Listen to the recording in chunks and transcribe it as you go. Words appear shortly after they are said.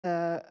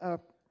a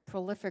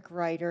prolific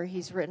writer.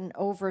 He's written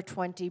over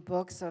 20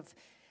 books of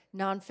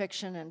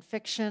nonfiction and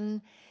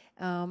fiction.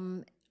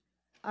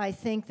 I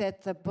think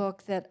that the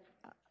book that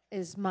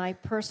is my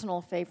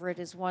personal favorite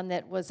is one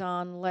that was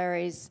on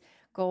Larry's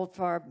Gold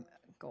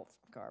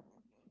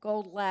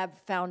Lab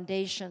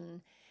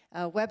Foundation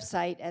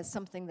website as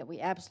something that we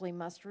absolutely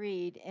must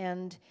read.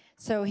 And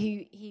so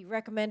he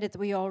recommended that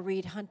we all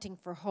read Hunting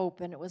for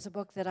Hope, and it was a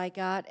book that I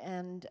got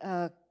and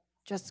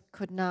just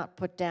could not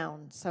put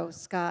down. So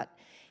Scott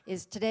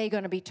is today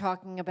going to be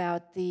talking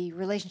about the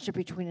relationship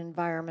between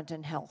environment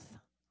and health.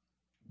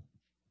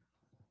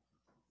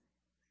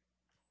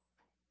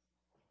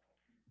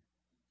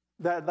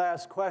 That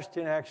last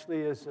question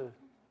actually is a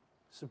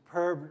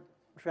superb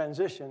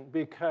transition,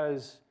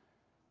 because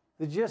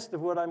the gist of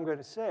what I'm going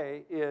to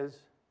say is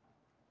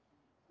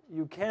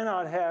you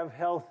cannot have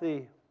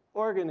healthy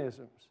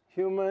organisms,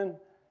 human,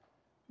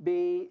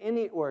 bee,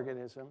 any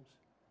organisms,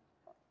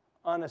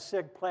 on a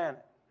sick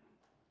planet.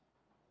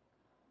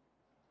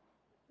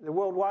 The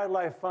World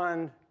Wildlife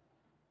Fund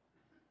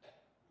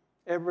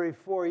every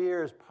 4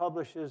 years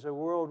publishes a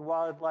World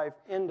Wildlife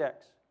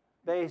Index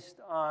based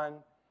on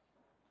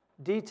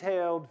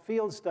detailed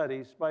field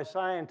studies by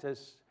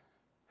scientists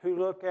who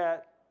look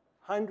at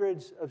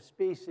hundreds of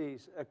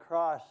species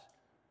across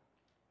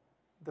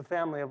the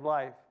family of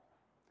life.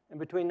 And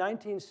between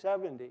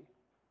 1970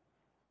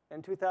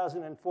 and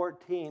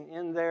 2014,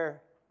 in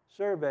their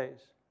surveys,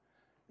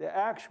 the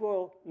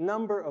actual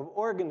number of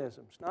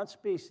organisms, not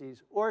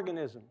species,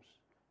 organisms,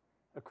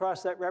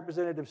 across that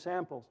representative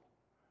sample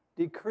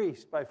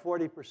decreased by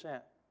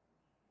 40%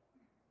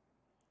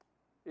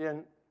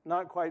 in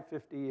not quite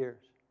 50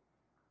 years.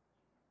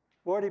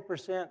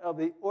 40% of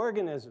the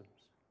organisms,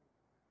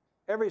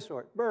 every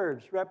sort,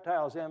 birds,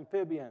 reptiles,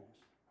 amphibians,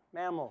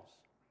 mammals,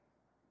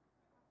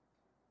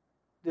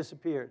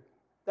 disappeared.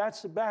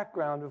 That's the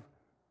background of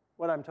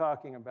what I'm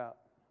talking about.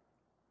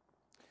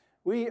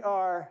 We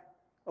are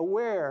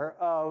aware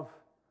of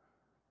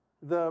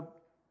the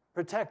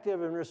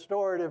protective and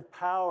restorative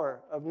power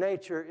of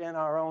nature in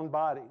our own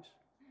bodies,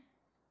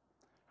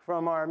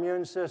 from our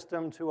immune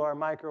system to our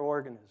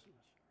microorganisms,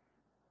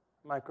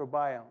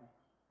 microbiome.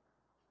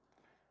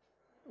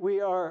 We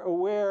are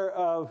aware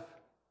of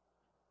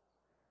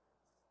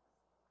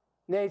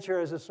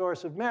nature as a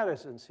source of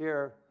medicines. Here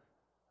are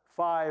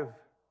 5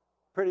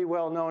 pretty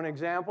well-known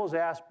examples: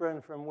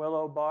 aspirin from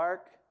willow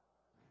bark,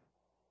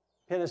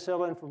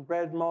 penicillin from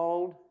bread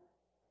mold,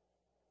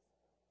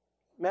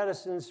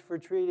 medicines for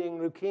treating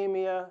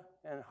leukemia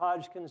and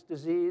Hodgkin's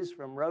disease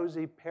from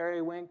rosy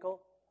periwinkle.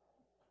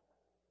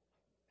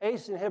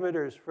 ACE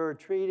inhibitors for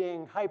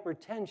treating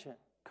hypertension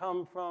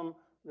come from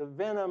the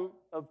venom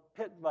of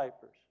pit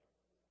vipers.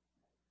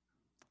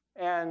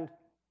 And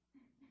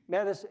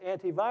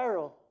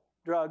antiviral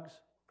drugs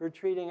for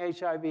treating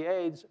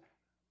HIV/AIDS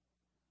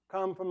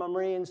come from a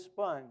marine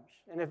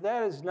sponge. And if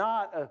that is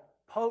not a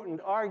potent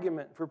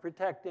argument for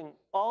protecting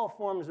all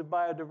forms of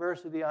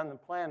biodiversity on the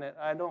planet,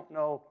 I don't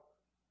know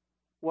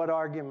what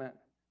argument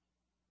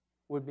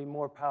would be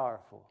more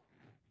powerful.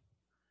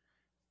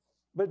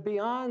 But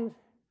beyond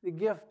the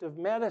gift of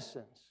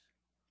medicines,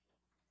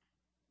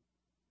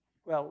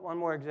 well, one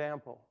more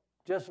example.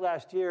 Just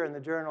last year in the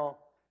journal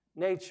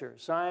Nature,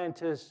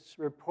 scientists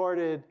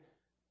reported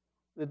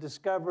the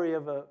discovery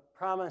of a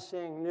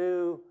promising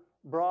new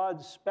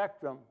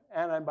broad-spectrum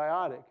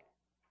antibiotic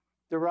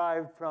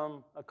derived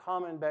from a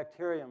common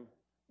bacterium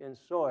in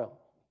soil.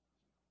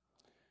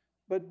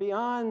 But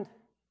beyond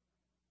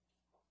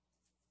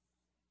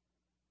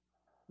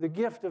the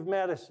gift of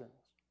medicines,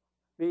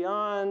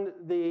 beyond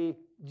the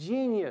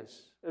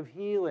genius of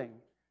healing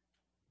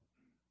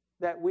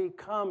that we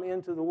come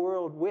into the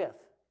world with,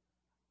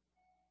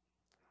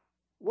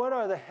 what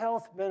are the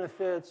health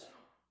benefits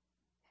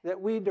that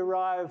we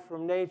derive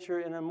from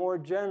nature in a more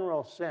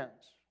general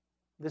sense,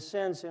 the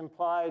sense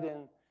implied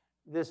in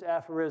this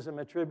aphorism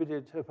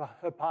attributed to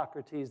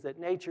Hippocrates, that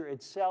nature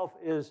itself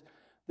is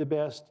the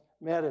best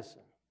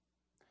medicine?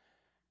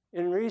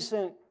 In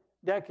recent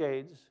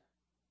decades,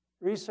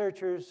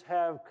 researchers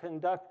have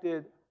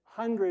conducted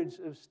hundreds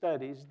of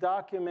studies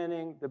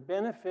documenting the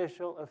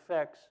beneficial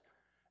effects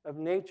of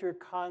nature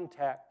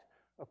contact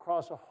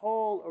across a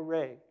whole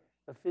array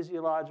of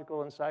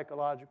physiological and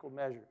psychological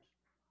measures: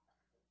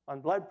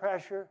 on blood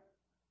pressure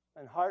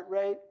and heart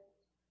rate,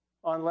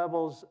 on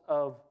levels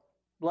of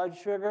blood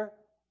sugar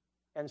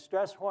and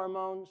stress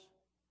hormones,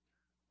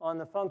 on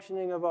the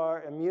functioning of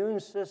our immune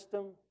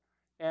system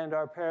and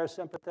our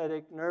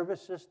parasympathetic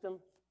nervous system,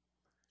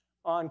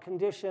 on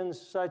conditions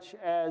such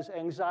as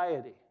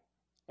anxiety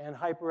and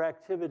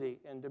hyperactivity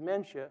and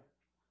dementia,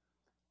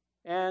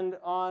 and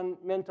on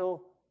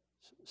mental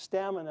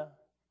stamina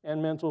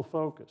and mental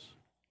focus.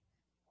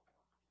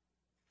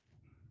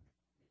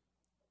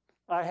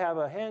 I have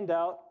a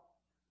handout,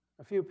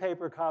 a few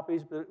paper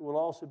copies, but it will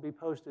also be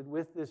posted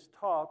with this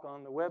talk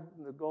on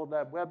the Gold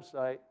Lab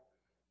website,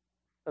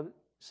 of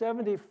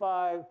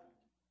 75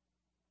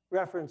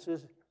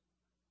 references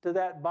to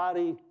that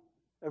body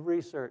of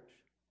research.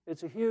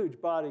 It's a huge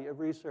body of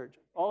research.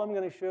 All I'm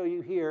going to show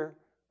you here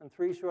and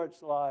 3 short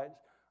slides,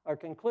 are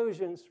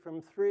conclusions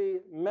from 3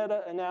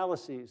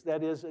 meta-analyses,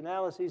 that is,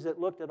 analyses that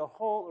looked at a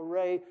whole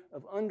array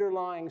of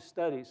underlying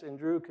studies and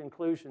drew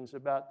conclusions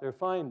about their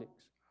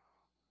findings.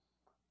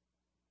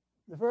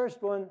 The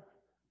first one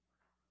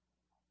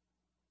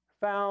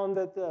found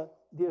that the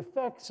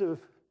effects of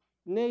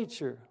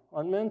nature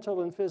on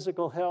mental and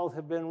physical health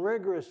have been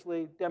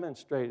rigorously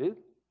demonstrated.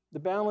 The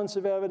balance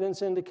of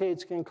evidence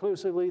indicates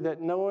conclusively that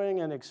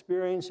knowing and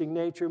experiencing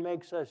nature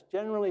makes us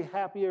generally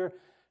happier,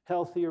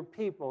 healthier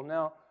people.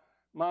 Now,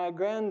 my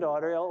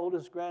granddaughter, our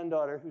oldest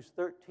granddaughter, who's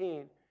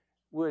 13,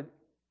 would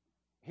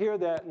hear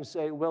that and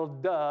say, well,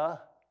 duh.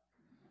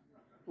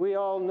 We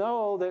all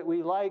know that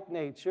we like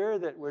nature,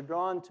 that we're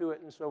drawn to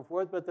it and so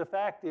forth, but the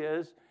fact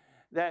is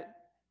that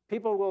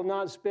people will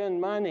not spend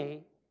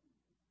money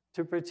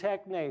to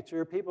protect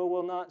nature. People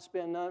will not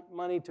spend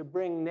money to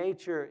bring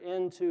nature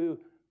into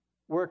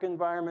work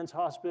environments,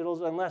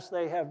 hospitals, unless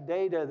they have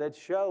data that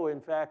show, in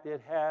fact,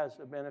 it has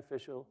a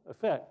beneficial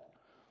effect.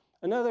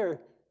 Another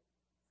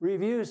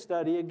review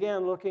study,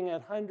 again looking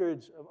at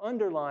hundreds of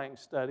underlying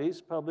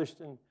studies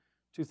published in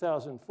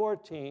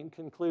 2014,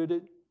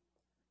 concluded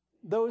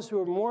those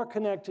who are more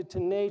connected to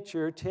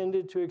nature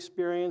tended to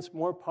experience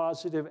more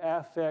positive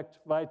affect,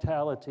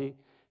 vitality,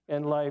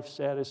 and life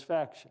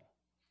satisfaction.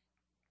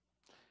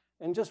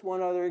 And just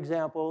one other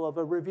example of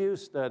a review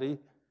study,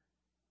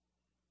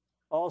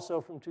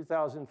 also from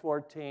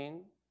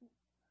 2014,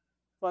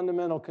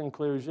 fundamental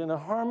conclusion, a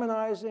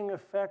harmonizing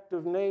effect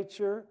of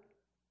nature,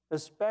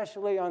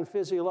 especially on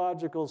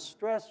physiological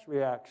stress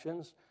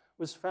reactions,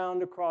 was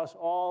found across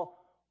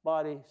all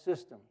body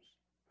systems.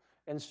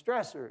 And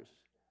stressors,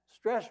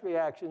 stress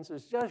reactions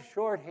is just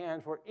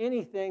shorthand for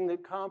anything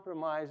that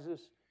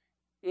compromises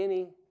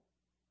any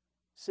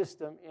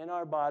system in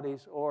our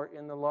bodies or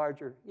in the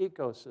larger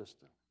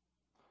ecosystem.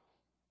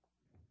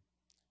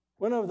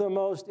 One of the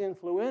most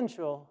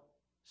influential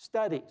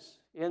studies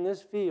in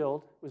this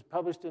field was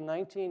published in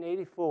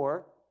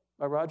 1984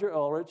 by Roger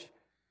Ulrich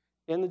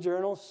in the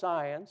journal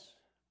Science.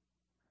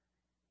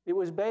 It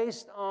was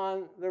based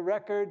on the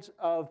records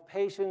of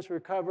patients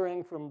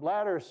recovering from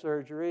bladder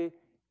surgery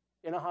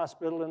in a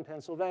hospital in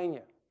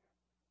Pennsylvania.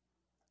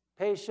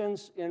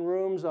 Patients in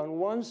rooms on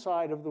one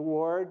side of the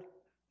ward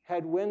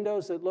had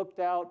windows that looked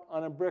out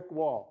on a brick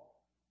wall.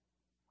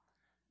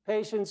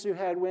 Patients who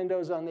had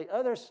windows on the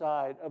other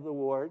side of the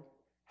ward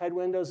had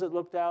windows that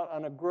looked out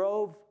on a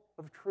grove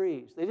of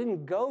trees. They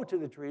didn't go to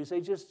the trees, they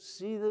just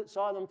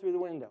saw them through the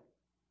window.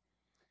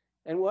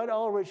 And what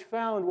Ulrich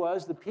found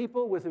was the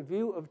people with a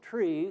view of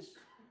trees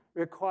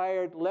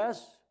required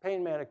less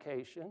pain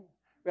medication,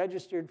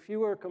 registered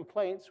fewer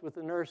complaints with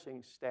the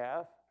nursing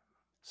staff,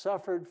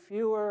 suffered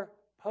fewer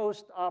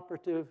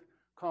post-operative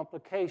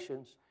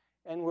complications,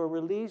 and were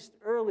released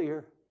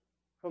earlier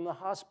from the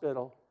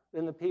hospital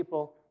than the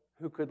people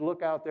who could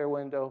look out their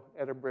window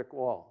at a brick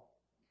wall.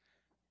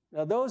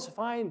 Now, those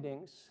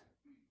findings,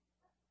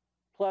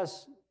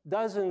 plus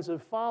dozens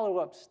of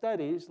follow-up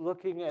studies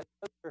looking at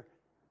other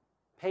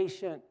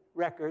patient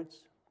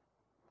records,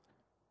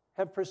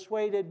 have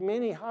persuaded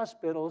many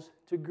hospitals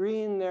to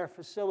green their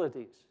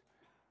facilities.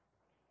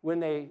 When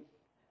they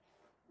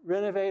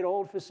renovate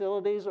old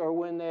facilities or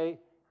when they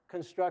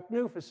construct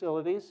new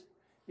facilities,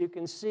 you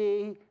can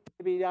see,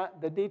 maybe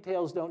the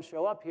details don't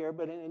show up here,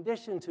 but in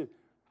addition to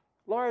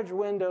large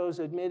windows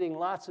admitting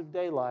lots of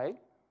daylight,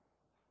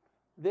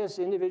 this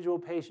individual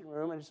patient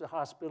room, and it's a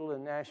hospital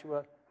in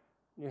Nashua,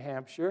 New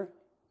Hampshire,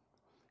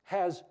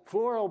 has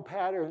floral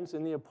patterns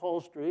in the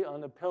upholstery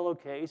on the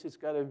pillowcase. It's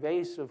got a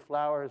vase of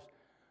flowers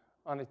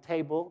on a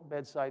table,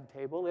 bedside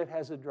table. It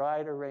has a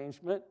dried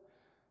arrangement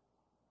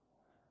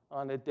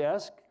on a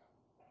desk.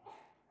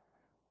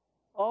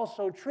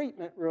 Also,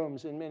 treatment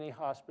rooms in many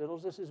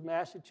hospitals. This is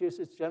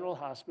Massachusetts General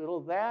Hospital.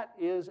 That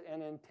is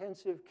an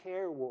intensive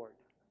care ward.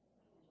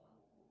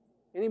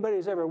 Anybody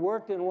who's ever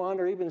worked in one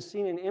or even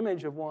seen an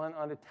image of one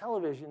on a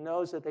television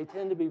knows that they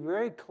tend to be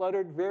very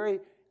cluttered,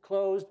 very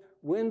closed,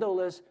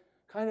 windowless,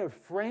 kind of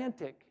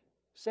frantic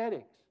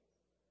settings.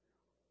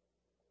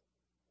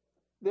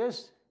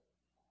 This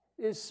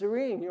is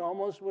serene. You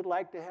almost would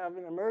like to have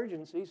an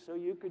emergency so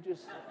you could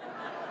just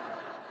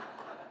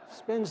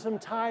spend some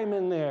time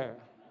in there.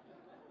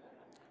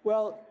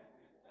 Well,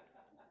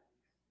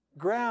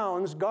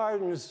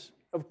 gardens,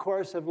 of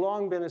course, have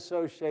long been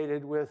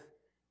associated with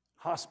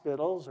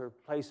hospitals or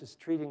places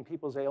treating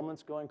people's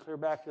ailments going clear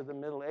back to the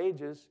Middle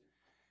Ages.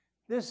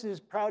 This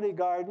is Prouty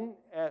Garden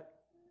at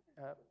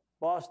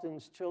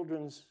Boston's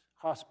Children's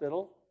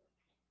Hospital.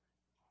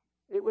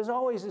 It was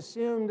always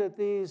assumed that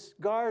these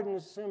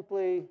gardens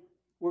simply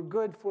were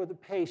good for the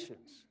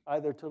patients,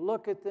 either to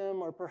look at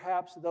them or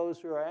perhaps those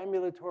who are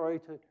ambulatory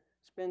to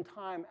spend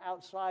time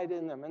outside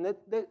in them. And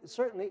that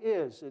certainly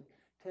is. It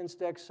tends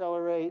to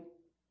accelerate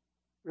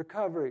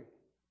recovery.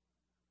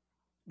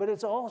 But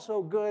it's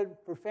also good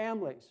for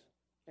families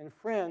and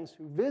friends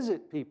who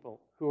visit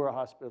people who are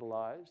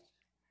hospitalized.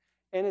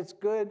 And it's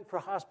good for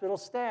hospital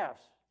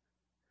staffs.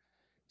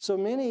 So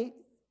many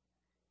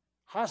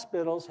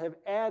hospitals have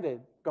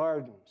added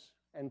gardens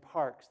and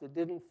parks that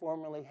didn't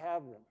formerly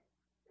have them.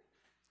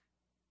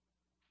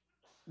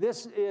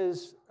 This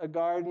is a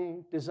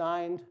garden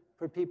designed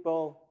for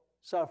people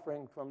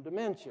suffering from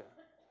dementia.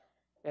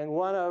 And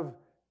one of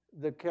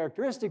the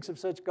characteristics of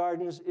such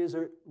gardens is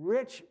a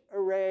rich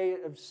array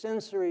of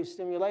sensory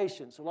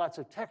stimulation. So lots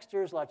of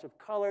textures, lots of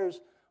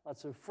colors,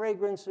 lots of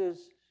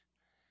fragrances.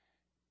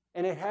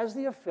 And it has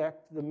the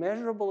effect, the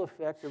measurable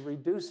effect of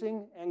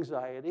reducing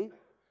anxiety,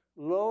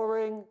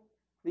 lowering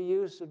the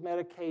use of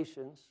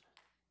medications,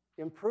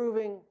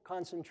 improving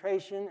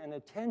concentration and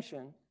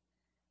attention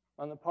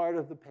on the part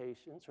of the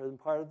patients or the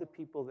part of the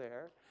people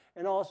there,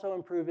 and also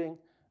improving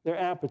their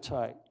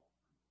appetite.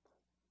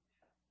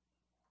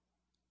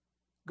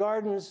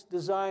 Gardens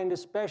designed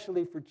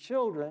especially for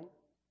children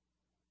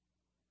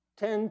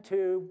tend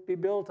to be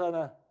built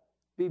on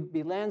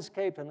be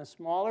landscaped on a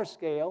smaller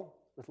scale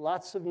with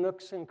lots of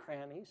nooks and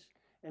crannies.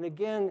 And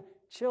again,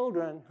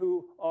 children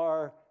who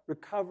are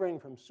recovering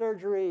from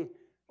surgery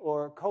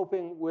or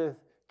coping with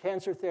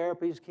cancer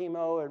therapies,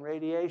 chemo, and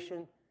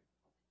radiation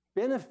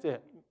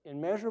benefit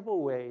in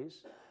measurable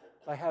ways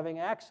by having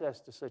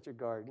access to such a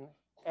garden,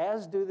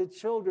 as do the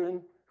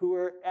children who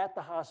are at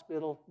the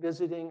hospital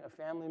visiting a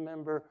family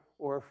member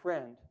or a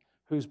friend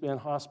who's been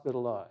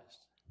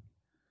hospitalized.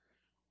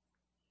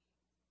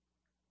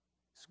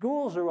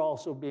 Schools are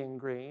also being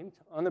greened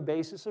on the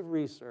basis of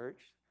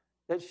research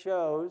that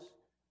shows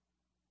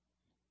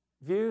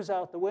views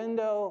out the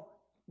window,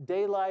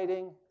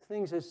 daylighting,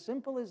 things as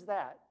simple as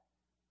that,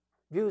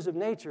 views of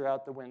nature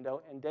out the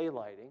window and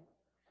daylighting.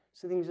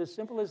 So things as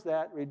simple as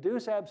that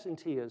reduce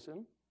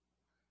absenteeism,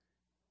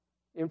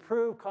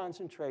 improve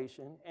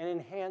concentration, and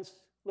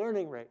enhance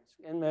learning rates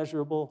in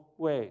measurable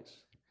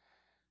ways.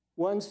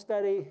 One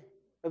study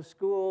of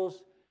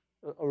schools,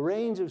 a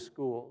range of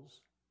schools,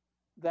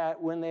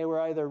 that when they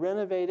were either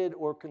renovated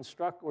or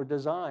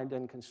designed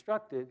and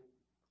constructed,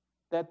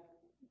 that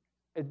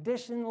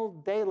additional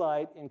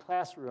daylight in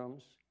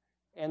classrooms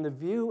and the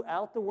view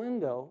out the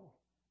window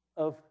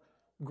of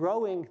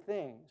growing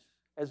things,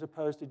 as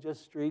opposed to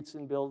just streets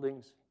and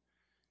buildings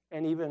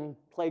and even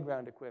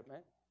playground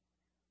equipment,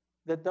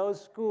 that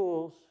those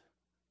schools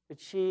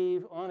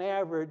achieve, on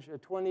average, a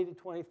 20 to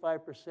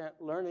 25%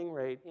 learning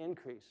rate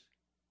increase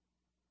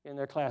in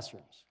their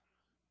classrooms.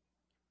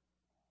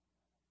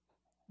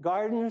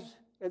 Gardens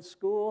at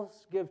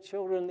schools give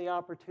children the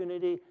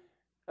opportunity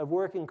of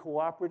working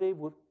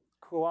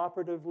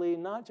cooperatively,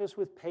 not just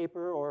with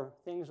paper or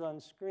things on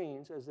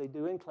screens as they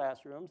do in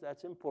classrooms,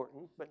 that's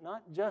important, but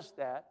not just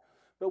that,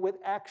 but with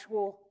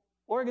actual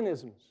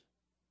organisms,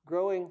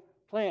 growing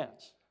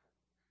plants.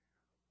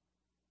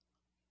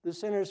 The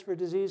Centers for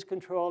Disease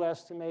Control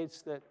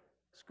estimates that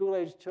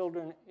school-aged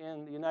children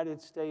in the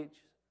United States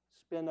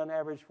spend on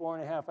average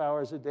 4.5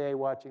 hours a day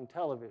watching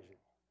television.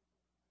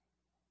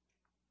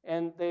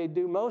 And they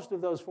do most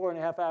of those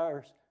 4.5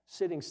 hours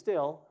sitting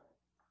still,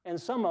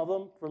 and some of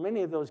them, for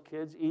many of those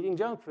kids, eating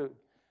junk food.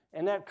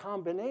 And that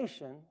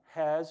combination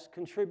has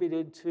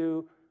contributed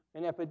to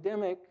an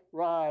epidemic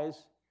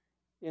rise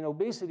in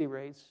obesity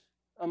rates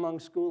among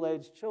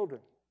school-aged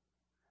children.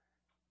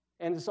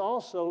 And it's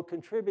also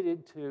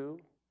contributed to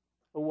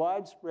a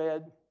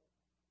widespread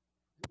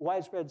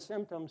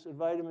symptoms of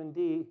vitamin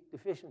D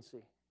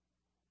deficiency.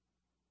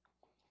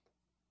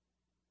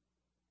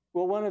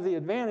 Well, one of the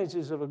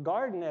advantages of a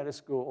garden at a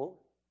school,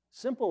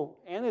 simple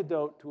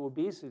antidote to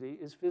obesity,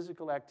 is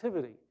physical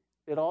activity.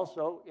 It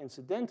also,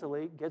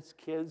 incidentally, gets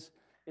kids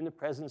in the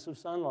presence of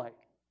sunlight,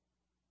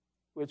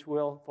 which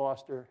will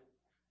foster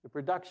the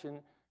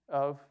production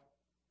of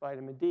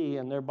vitamin D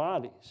in their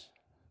bodies.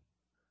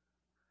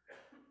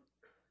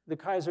 The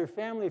Kaiser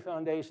Family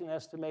Foundation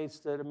estimates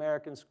that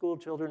American school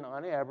children,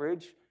 on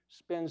average,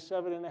 spend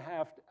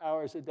 7.5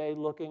 hours a day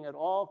looking at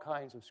all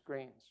kinds of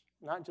screens,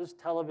 not just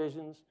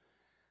televisions,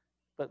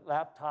 but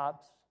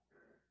laptops,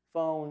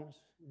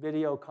 phones,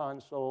 video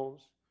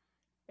consoles.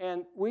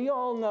 And we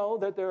all know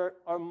that there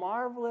are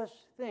marvelous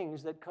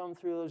things that come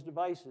through those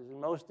devices, and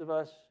most of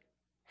us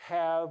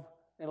have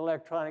an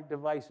electronic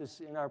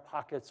devices in our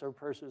pockets or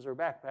purses or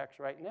backpacks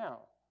right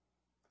now.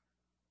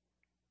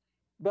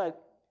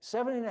 But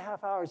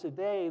 7.5 hours a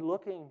day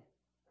looking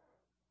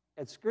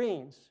at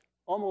screens,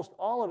 almost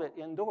all of it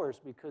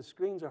indoors because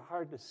screens are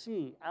hard to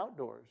see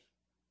outdoors,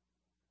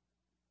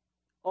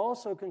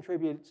 also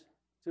contributes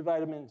to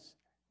vitamin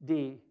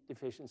D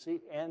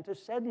deficiency and to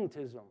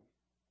sedentism.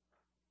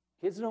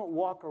 Kids don't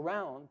walk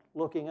around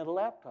looking at a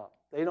laptop.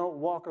 They don't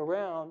walk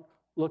around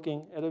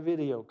looking at a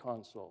video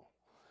console.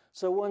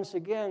 So once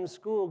again,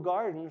 school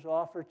gardens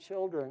offer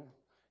children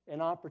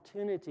an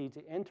opportunity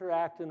to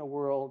interact in a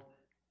world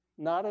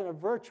not in a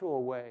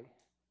virtual way,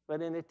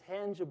 but in a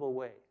tangible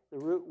way. The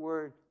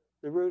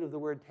root of the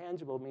word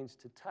tangible means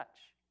to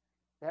touch,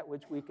 that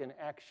which we can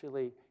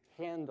actually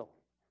handle,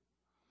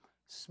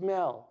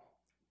 smell,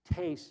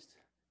 taste,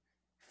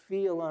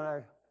 feel on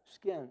our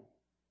skin.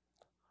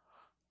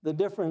 The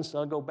difference,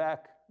 I'll go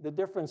back, the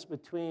difference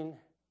between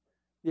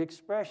the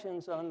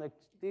expressions on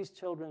these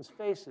children's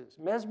faces,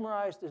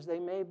 mesmerized as they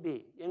may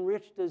be,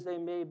 enriched as they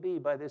may be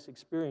by this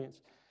experience,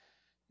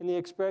 and the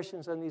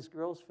expressions on these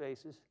girls'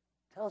 faces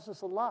tells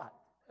us a lot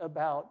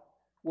about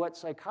what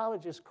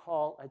psychologists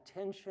call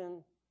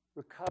attention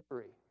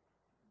recovery,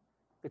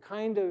 the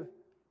kind of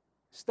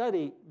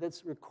study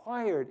that's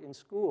required in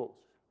schools,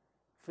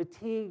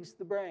 fatigues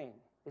the brain.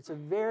 It's a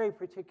very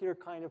particular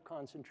kind of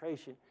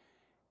concentration,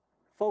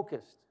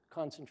 focused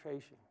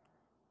concentration.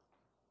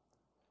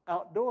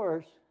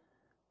 Outdoors,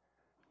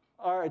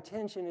 our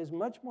attention is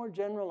much more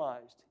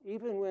generalized,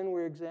 even when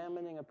we're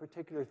examining a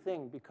particular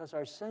thing, because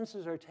our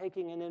senses are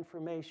taking in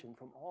information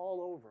from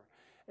all over.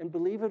 And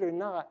believe it or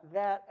not,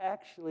 that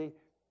actually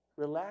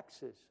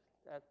relaxes.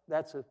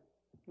 That's a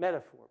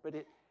metaphor, but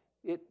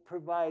it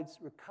provides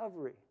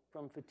recovery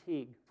from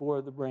fatigue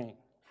for the brain.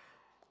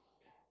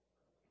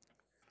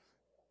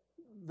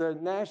 The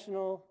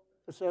National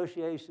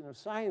Association of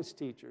Science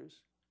Teachers,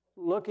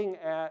 looking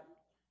at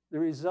the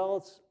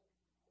results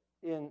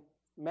in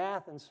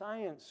math and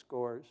science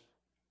scores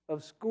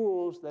of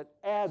schools that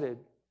added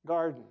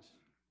gardens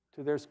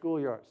to their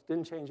schoolyards,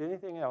 didn't change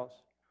anything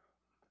else,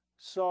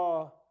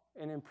 saw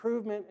an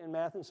improvement in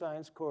math and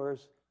science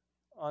scores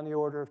on the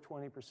order of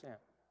 20%.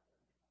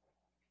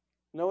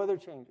 No other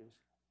changes.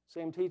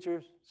 Same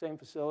teachers, same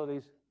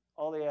facilities,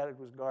 all they added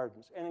was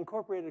gardens, and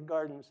incorporated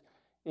gardens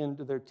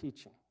into their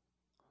teaching.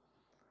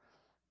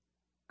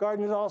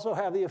 Gardens also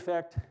have the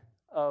effect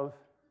of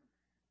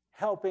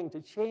helping to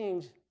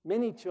change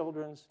many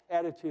children's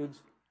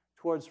attitudes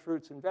towards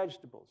fruits and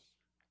vegetables.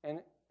 And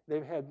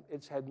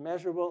it's had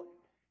measurable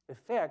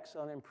effects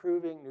on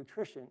improving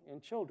nutrition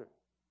in children,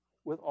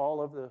 with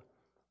all of the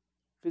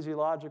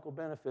physiological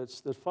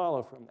benefits that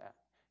follow from that.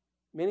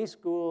 Many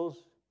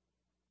schools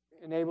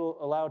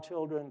allow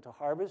children to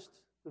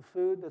harvest the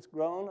food that's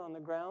grown on the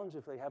grounds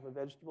if they have a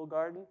vegetable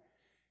garden,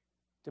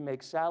 to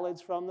make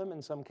salads from them,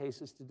 in some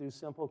cases to do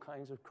simple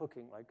kinds of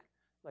cooking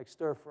like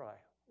stir fry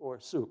or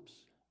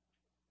soups.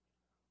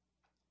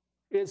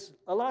 It's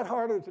a lot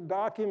harder to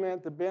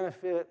document the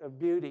benefit of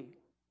beauty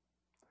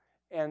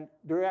and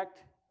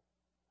direct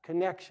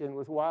connection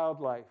with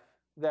wildlife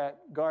that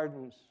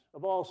gardens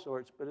of all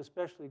sorts, but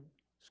especially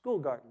school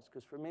gardens,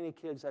 because for many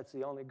kids that's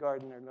the only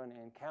garden they're going to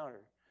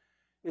encounter.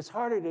 It's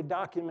harder to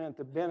document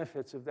the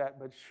benefits of that,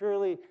 but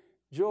surely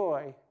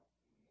joy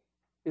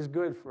is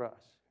good for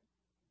us.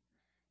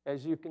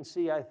 As you can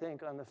see, I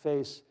think, on the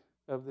face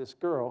of this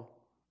girl.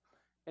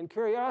 And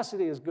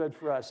curiosity is good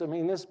for us. I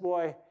mean, this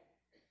boy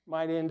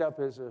might end up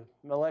as a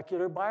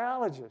molecular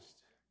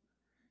biologist.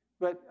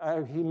 But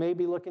he may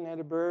be looking at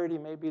a bird, he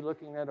may be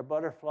looking at a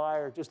butterfly,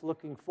 or just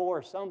looking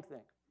for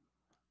something.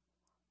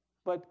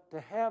 But to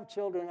have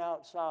children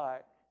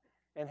outside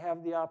and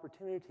have the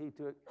opportunity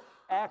to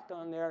act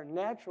on their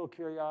natural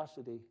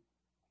curiosity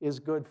is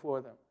good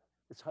for them.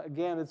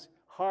 Again, it's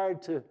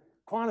hard to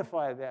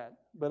quantify that,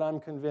 but I'm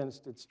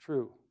convinced it's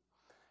true.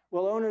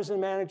 Well, owners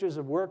and managers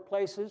of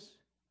workplaces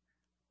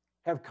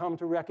have come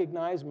to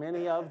recognize,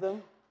 many of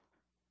them,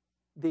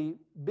 the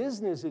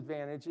business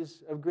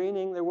advantages of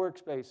greening their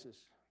workspaces.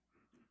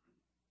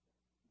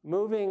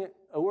 Moving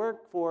a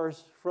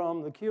workforce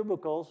from the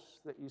cubicles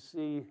that you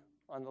see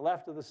on the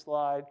left of the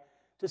slide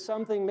to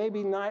something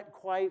maybe not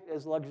quite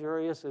as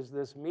luxurious as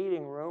this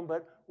meeting room,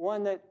 but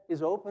one that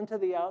is open to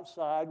the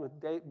outside,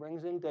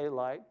 brings in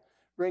daylight,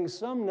 brings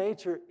some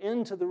nature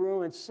into the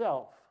room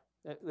itself.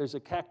 There's a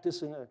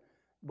cactus in a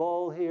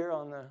bowl here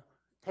on the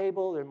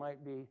table. There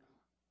might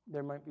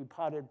be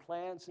potted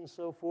plants and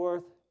so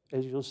forth,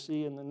 as you'll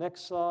see in the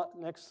next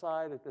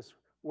slide at this,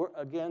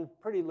 again,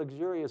 pretty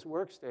luxurious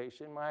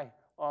workstation. My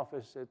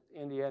office at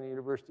Indiana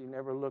University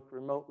never looked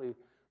remotely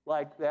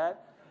like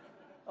that.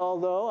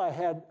 Although I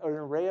had an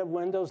array of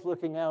windows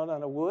looking out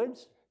on the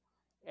woods,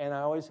 and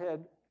I always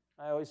had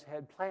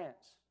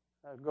plants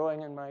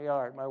growing in my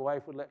yard. My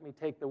wife would let me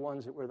take the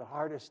ones that were the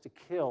hardest to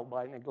kill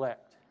by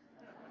neglect.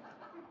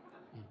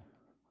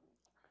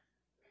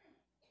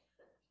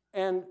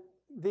 And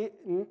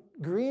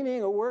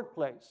greening a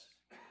workplace,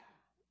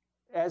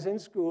 as in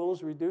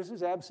schools,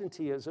 reduces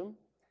absenteeism.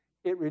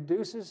 It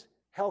reduces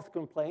health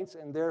complaints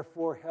and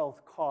therefore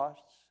health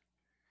costs.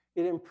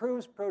 It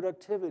improves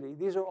productivity.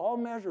 These are all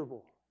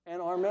measurable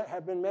and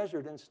have been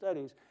measured in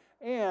studies.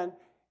 And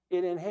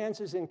it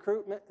enhances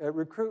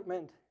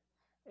recruitment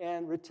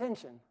and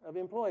retention of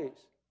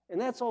employees. And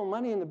that's all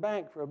money in the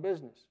bank for a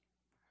business.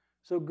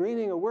 So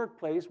greening a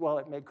workplace, while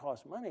it may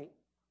cost money,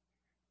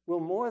 will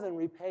more than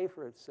repay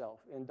for itself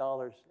in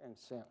dollars and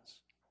cents.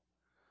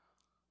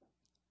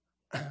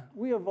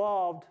 We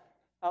evolved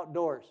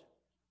outdoors.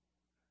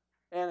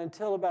 And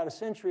until about a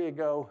century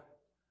ago,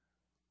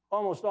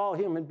 almost all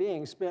human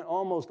beings spent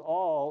almost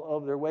all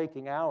of their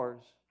waking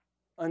hours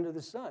under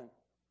the sun.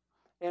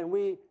 And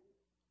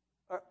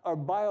our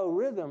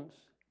biorhythms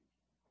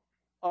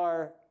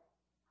are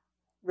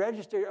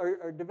registered,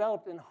 are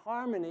developed in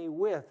harmony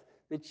with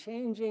the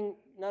changing,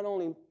 not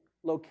only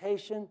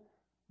location,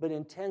 but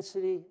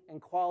intensity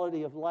and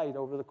quality of light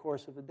over the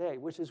course of the day,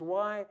 which is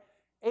why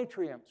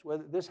atriums,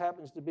 whether this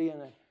happens to be in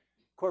a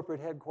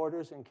corporate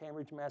headquarters in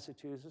Cambridge,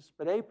 Massachusetts,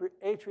 but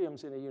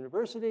atriums in a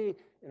university,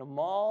 in a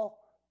mall,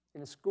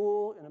 in a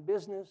school, in a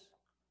business,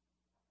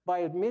 by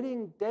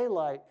admitting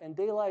daylight, and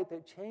daylight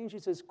that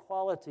changes its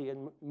quality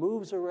and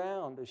moves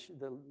around,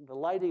 the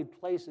lighted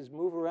places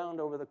move around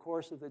over the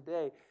course of the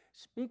day,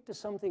 speak to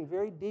something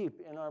very deep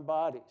in our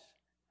bodies.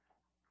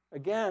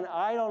 Again,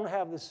 I don't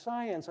have the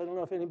science. I don't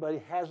know if anybody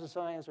has the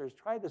science or has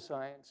tried the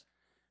science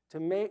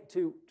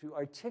to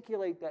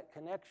articulate that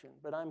connection,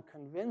 but I'm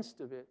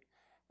convinced of it.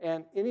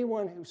 And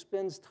anyone who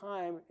spends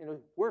time in a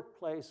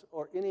workplace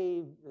or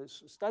any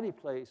study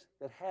place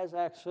that has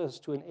access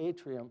to an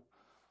atrium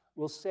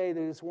will say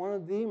that it's one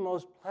of the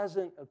most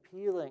pleasant,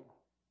 appealing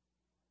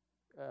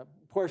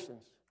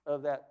portions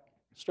of that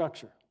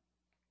structure.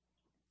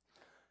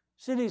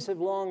 Cities have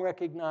long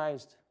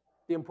recognized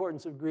the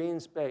importance of green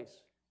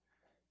space.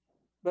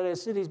 But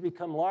as cities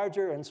become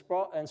larger and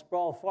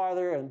sprawl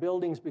farther and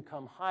buildings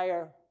become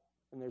higher,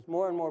 and there's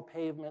more and more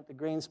pavement, the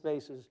green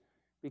spaces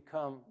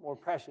become more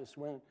precious.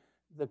 When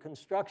the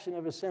construction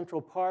of a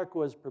central park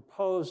was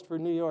proposed for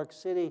New York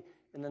City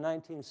in the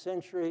 19th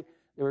century,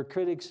 there were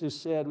critics who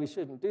said, we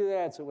shouldn't do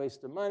that, it's a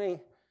waste of money,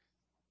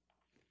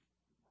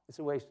 it's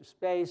a waste of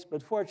space.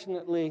 But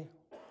fortunately,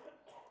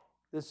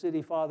 the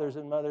city fathers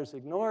and mothers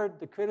ignored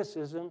the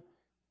criticism,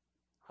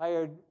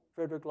 hired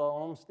Frederick Law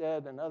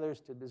Olmsted and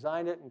others to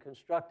design it and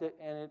construct it,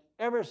 and it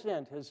ever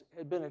since has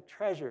been a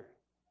treasure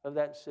of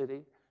that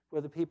city for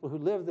the people who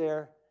live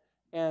there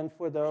and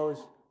for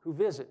those who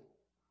visit.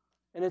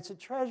 And it's a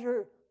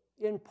treasure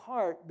in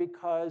part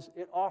because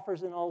it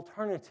offers an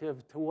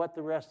alternative to what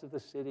the rest of the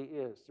city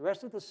is. The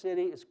rest of the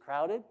city is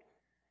crowded.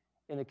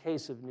 In the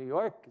case of New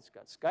York, it's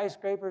got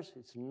skyscrapers,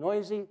 it's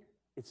noisy,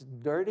 it's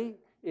dirty,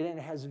 and it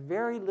has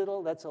very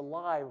little that's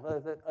alive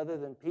other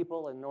than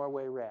people and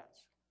Norway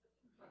rats.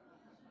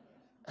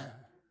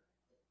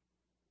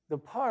 The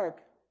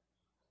park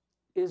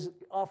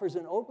offers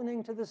an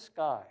opening to the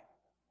sky,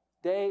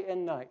 day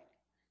and night.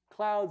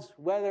 Clouds,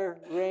 weather,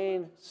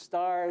 rain,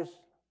 stars.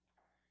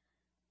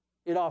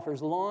 It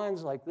offers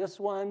lawns like this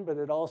one, but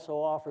it also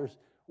offers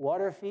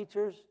water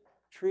features,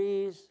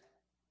 trees,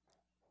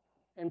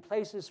 and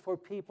places for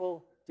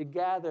people to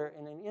gather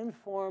in an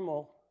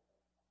informal,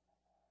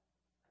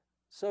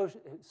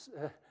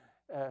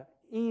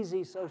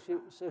 easy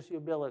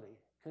sociability,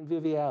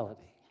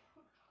 conviviality.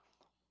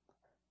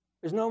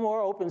 There's no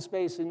more open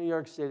space in New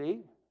York City,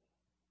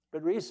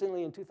 but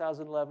recently in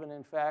 2011,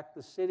 in fact,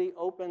 the city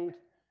opened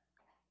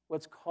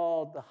what's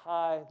called the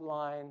High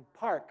Line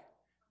Park,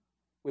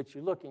 which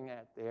you're looking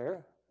at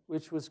there,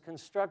 which was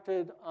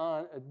constructed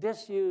on a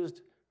disused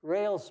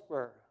rail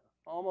spur,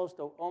 almost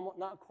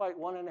not quite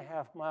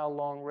 1.5 mile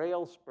long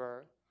rail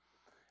spur,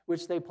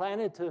 which they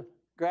planted to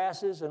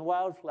grasses and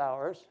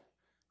wildflowers,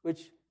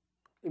 which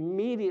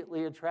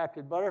immediately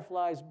attracted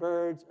butterflies,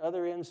 birds,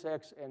 other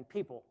insects, and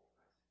people.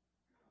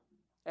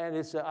 And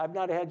I've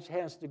not had a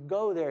chance to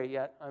go there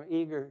yet. I'm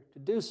eager to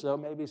do so.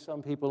 Maybe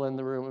some people in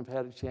the room have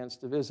had a chance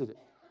to visit it.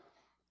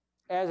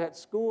 As at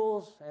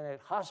schools and at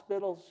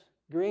hospitals,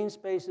 green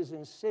spaces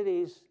in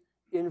cities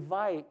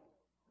invite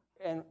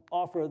and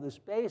offer the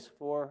space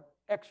for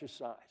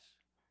exercise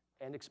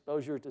and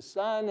exposure to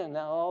sun and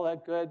now all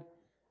that good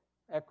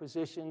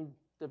acquisition,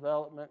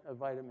 development of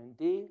vitamin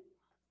D,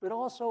 but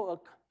also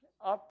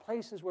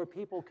places where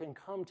people can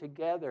come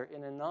together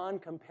in a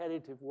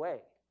non-competitive way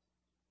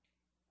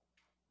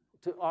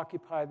to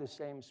occupy the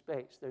same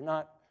space. They're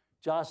not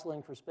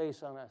jostling for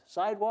space on a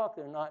sidewalk.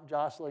 They're not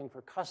jostling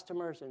for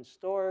customers in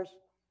stores.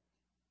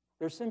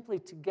 They're simply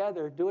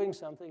together doing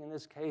something, in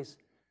this case,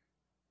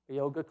 a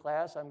yoga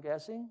class, I'm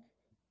guessing,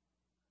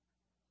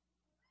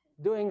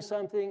 doing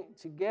something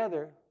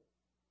together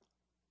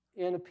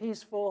in a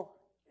peaceful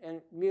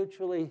and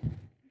mutually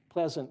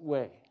pleasant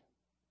way.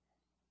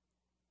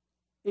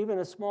 Even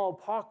a small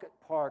pocket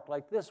park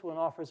like this one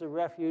offers a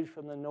refuge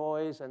from the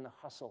noise and the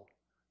hustle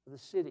of the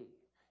city.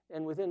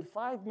 And within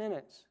 5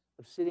 minutes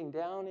of sitting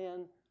down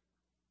in,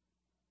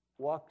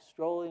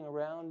 strolling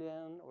around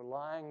in, or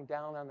lying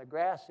down on the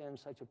grass in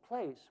such a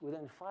place,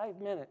 within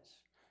 5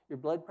 minutes, your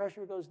blood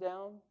pressure goes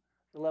down,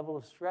 the level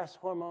of stress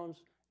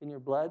hormones in your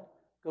blood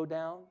go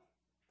down.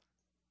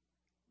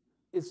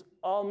 It's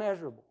all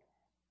measurable.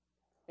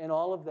 And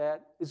all of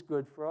that is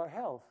good for our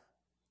health.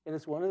 And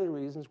it's one of the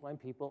reasons why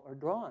people are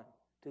drawn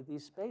to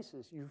these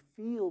spaces. You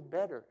feel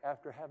better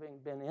after having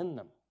been in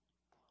them.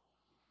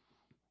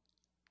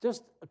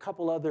 Just a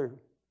couple other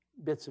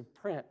bits of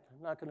print.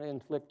 I'm not going to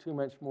inflict too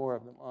much more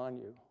of them on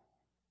you.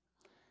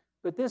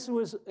 But this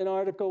was an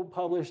article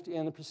published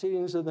in the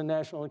Proceedings of the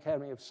National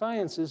Academy of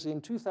Sciences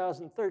in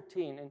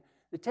 2013. And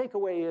the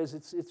takeaway is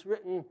it's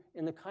written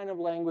in the kind of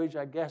language,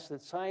 I guess,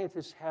 that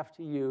scientists have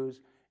to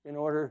use in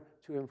order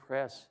to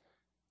impress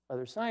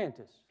other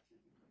scientists.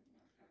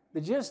 The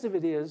gist of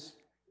it is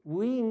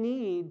we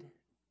need,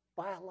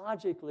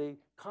 biologically,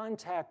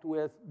 contact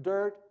with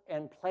dirt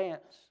and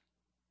plants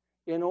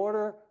in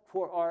order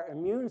for our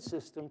immune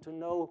system to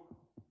know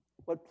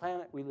what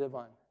planet we live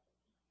on.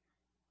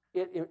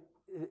 It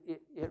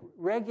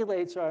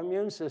regulates our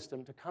immune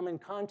system to come in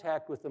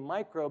contact with the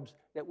microbes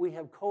that we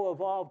have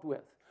co-evolved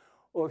with.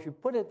 Or if you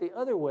put it the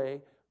other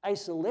way,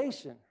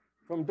 isolation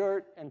from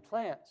dirt and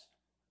plants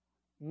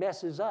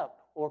messes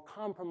up or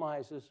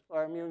compromises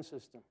our immune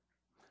system.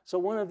 So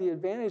one of the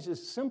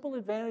advantages, simple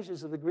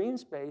advantages of the green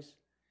space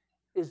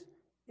is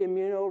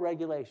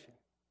immunoregulation.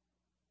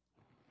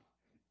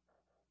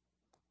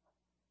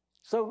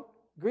 So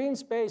green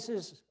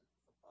spaces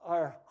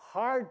are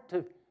hard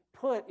to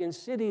put in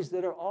cities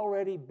that are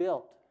already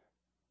built.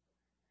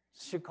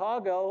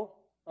 Chicago,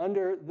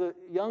 under the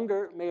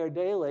younger Mayor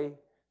Daley,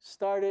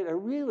 started a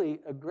really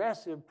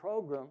aggressive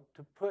program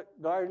to put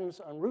gardens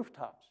on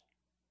rooftops,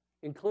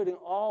 including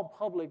all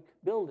public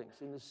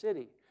buildings in the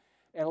city.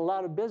 And a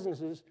lot of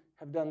businesses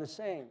have done the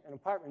same in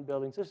apartment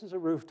buildings. This is a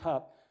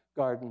rooftop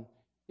garden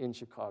in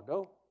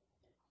Chicago.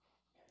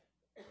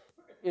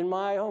 In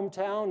my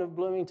hometown of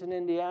Bloomington,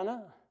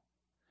 Indiana,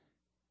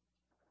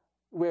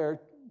 where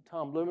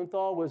Tom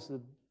Blumenthal was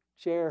the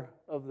chair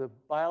of the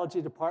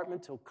biology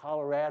department till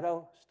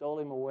Colorado stole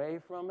him away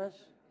from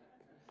us.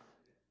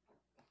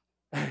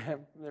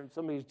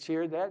 Somebody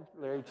cheered that.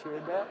 Larry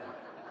cheered that.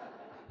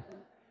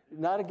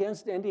 Not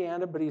against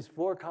Indiana, but he's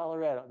for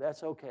Colorado.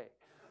 That's okay.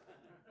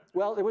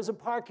 Well, there was a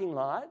parking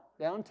lot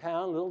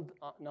downtown, a little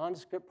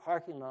nondescript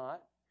parking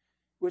lot,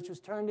 which was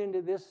turned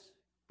into this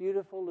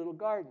beautiful little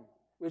garden,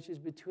 which is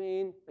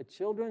between a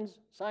children's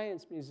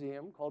science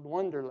museum called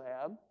Wonder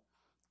Lab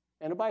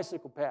and a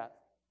bicycle path.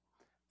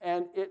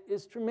 And it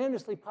is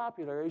tremendously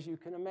popular, as you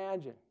can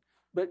imagine.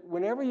 But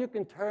whenever you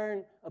can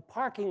turn a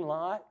parking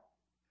lot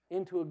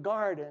into a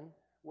garden,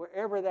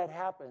 wherever that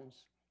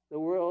happens, the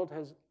world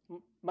has,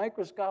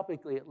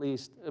 microscopically at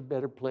least, a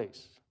better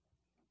place.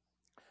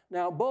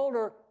 Now,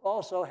 Boulder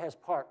also has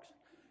parks.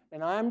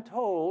 And I'm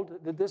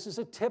told that this is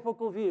a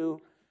typical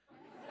view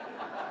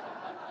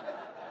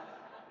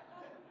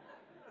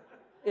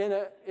in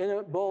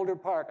a Boulder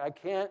park. I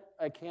can't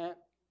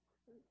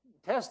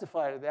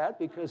testify to that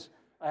because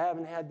I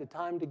haven't had the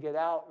time to get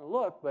out and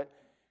look, but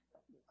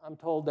I'm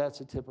told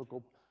that's a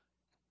typical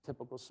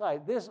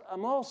site. This,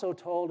 I'm also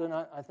told, and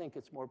I think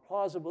it's more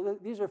plausible,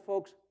 that these are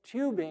folks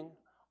tubing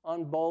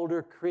on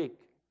Boulder Creek,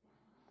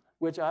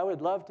 which I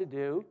would love to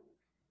do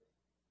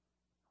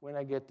when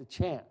I get the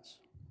chance.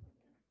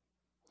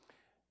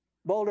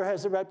 Boulder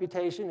has a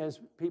reputation,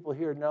 as people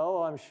here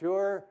know, I'm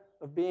sure,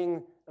 of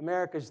being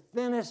America's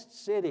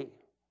thinnest city,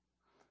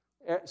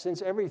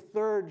 since every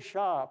third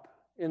shop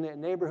in the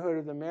neighborhood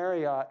of the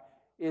Marriott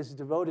is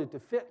devoted to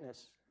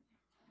fitness.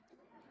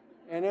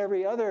 And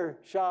every other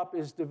shop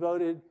is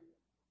devoted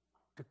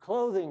to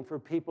clothing for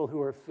people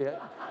who are fit.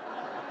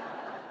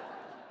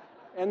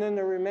 And then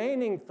the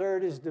remaining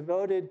third is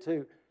devoted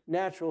to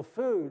natural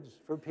foods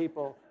for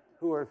people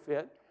who are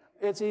fit.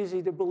 It's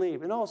easy to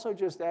believe. And also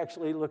just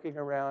actually looking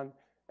around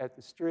at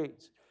the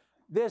streets.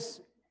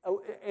 This,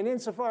 and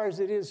insofar as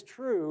it is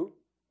true,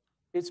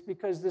 it's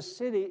because the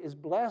city is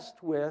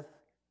blessed with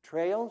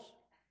trails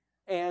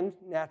and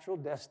natural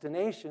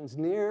destinations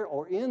near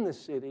or in the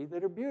city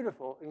that are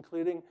beautiful,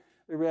 including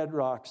the Red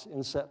Rocks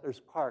in Settlers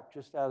Park,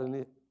 just out on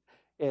the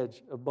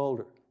edge of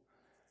Boulder.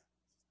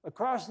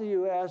 Across the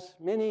U.S.,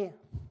 many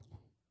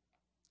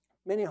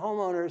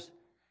homeowners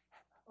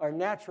are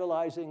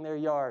naturalizing their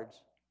yards.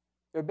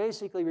 They're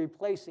basically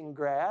replacing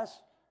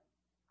grass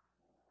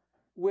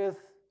with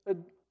a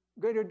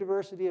greater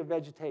diversity of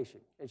vegetation.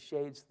 It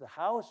shades the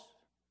house,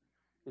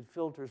 it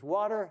filters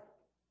water,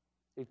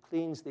 it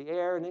cleans the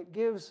air, and it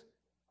gives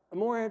a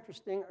more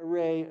interesting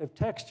array of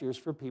textures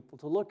for people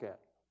to look at.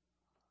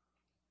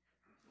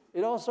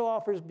 It also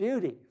offers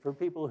beauty for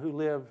people who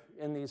live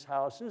in these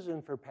houses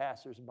and for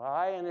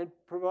passersby, and it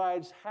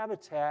provides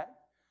habitat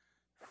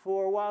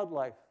for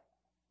wildlife,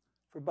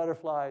 for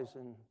butterflies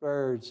and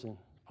birds and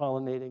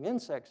pollinating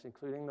insects,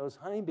 including those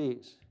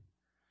honeybees.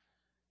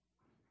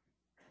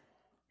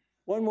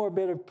 One more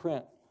bit of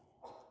print.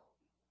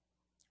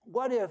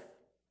 What if,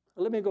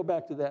 let me go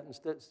back to that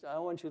instead. I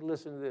want you to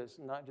listen to this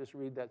and not just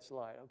read that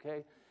slide,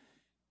 okay?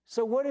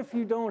 So what if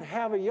you don't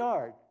have a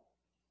yard?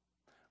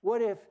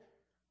 What if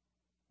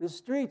the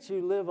streets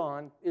you live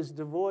on is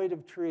devoid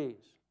of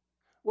trees?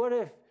 What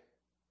if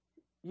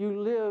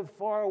you live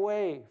far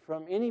away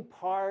from any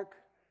park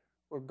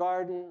or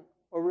garden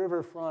or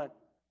riverfront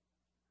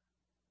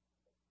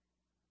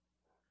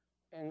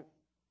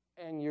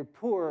and you're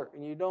poor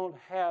and you don't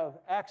have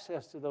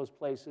access to those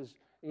places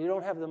and you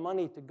don't have the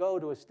money to go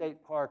to a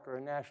state park or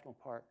a national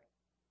park?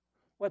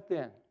 What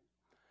then?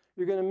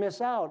 You're going to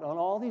miss out on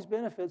all these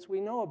benefits we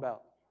know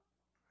about.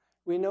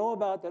 We know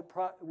about that,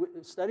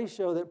 studies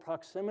show that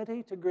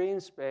proximity to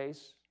green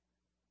space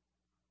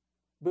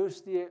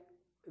boosts the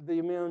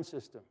immune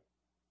system.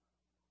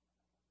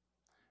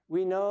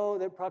 We know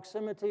that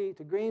proximity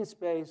to green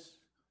space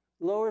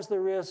lowers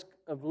the risk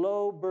of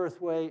low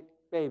birth weight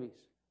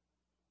babies,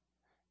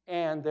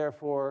 and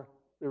therefore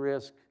the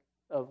risk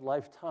of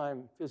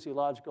lifetime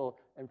physiological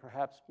and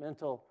perhaps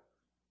mental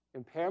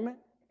impairment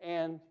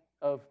and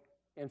of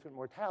infant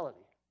mortality.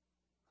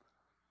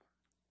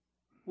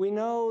 We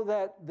know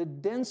that the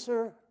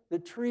denser the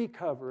tree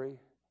canopy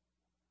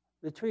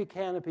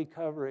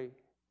coverage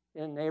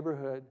in a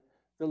neighborhood,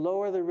 the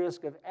lower the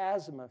risk of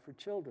asthma for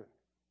children.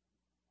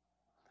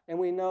 And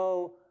we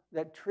know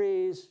that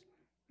trees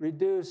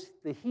reduce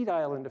the heat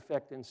island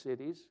effect in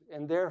cities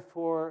and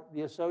therefore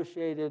the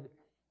associated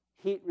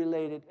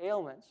heat-related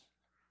ailments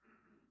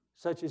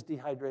such as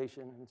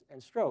dehydration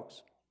and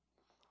strokes.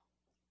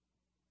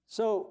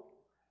 So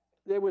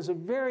there was a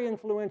very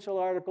influential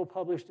article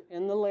published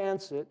in The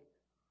Lancet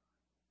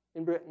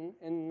in Britain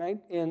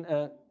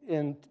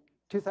in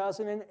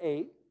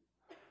 2008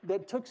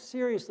 that took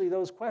seriously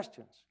those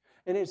questions.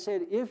 And it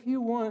said, if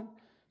you want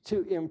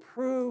to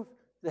improve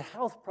the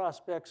health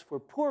prospects for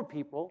poor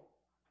people,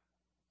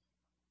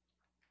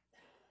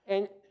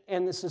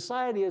 and the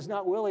society is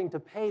not willing to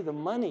pay the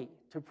money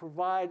to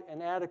provide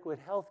an adequate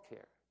health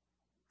care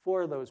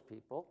for those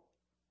people,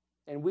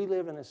 and we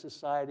live in a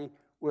society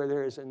where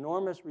there is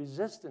enormous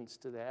resistance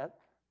to that,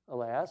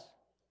 alas,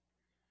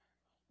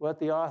 what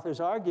the authors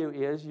argue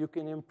is you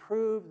can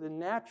improve the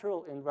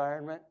natural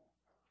environment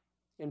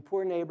in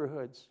poor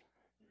neighborhoods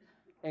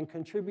and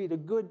contribute a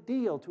good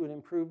deal to an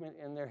improvement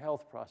in their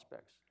health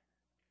prospects.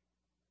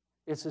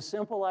 It's a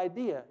simple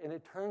idea, and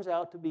it turns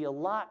out to be a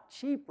lot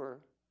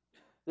cheaper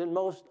than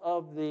most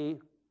of the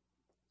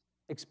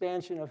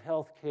expansion of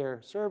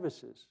healthcare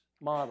services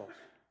models.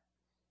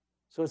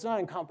 So it's not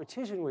in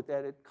competition with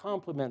that, it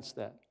complements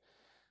that.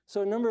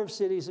 So a number of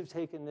cities have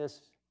taken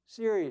this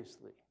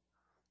seriously.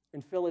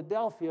 In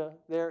Philadelphia,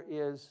 there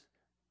is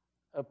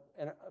a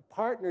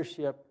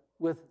partnership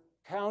with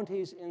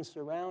counties in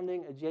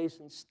surrounding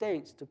adjacent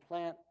states to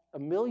plant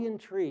 1 million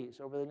trees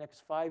over the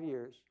next 5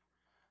 years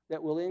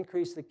that will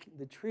increase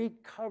the tree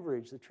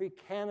coverage, the tree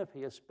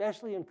canopy,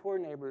 especially in poor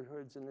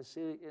neighborhoods in the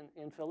city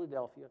in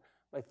Philadelphia,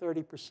 by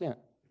 30%.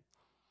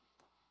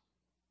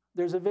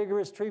 There's a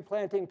vigorous tree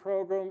planting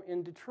program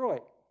in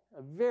Detroit,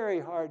 a very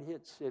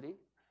hard-hit city,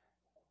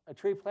 a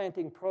tree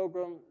planting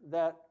program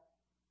that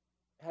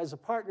has a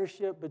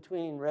partnership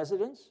between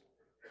residents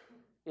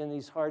in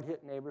these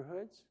hard-hit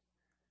neighborhoods,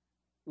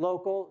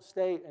 local,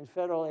 state, and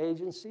federal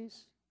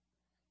agencies,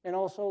 and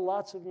also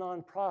lots of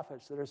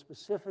nonprofits that are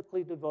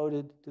specifically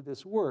devoted to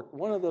this work.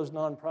 One of those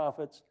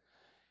nonprofits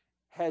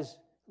has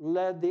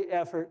led the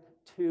effort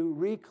to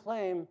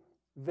reclaim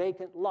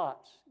vacant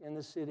lots in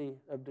the city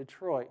of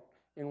Detroit.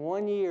 In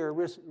 1 year,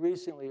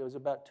 recently, it was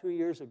about 2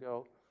 years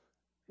ago,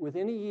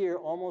 within a year,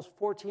 almost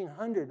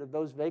 1,400 of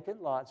those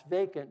vacant lots,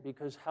 vacant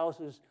because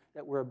houses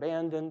that were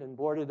abandoned and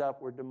boarded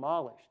up were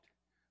demolished.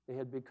 They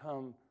had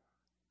become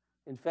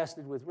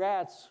infested with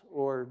rats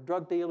or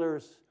drug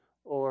dealers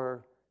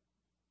or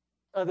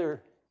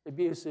other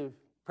abusive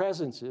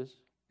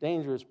presences,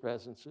 dangerous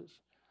presences.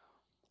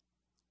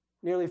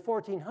 Nearly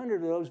 1,400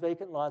 of those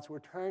vacant lots were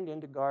turned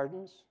into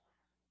gardens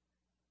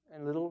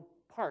and little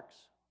parks.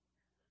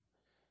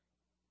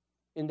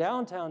 In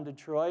downtown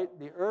Detroit,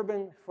 the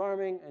Urban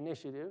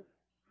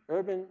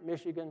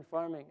Michigan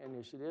Farming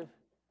Initiative,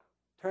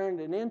 turned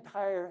an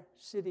entire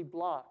city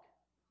block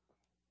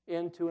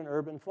into an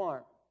urban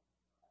farm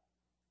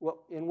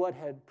in what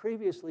had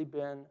previously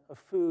been a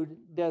food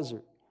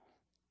desert.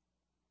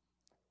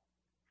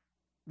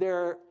 There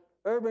are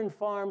urban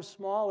farms,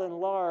 small and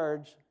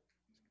large,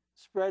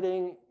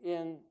 spreading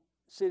in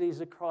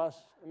cities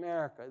across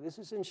America. This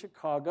is in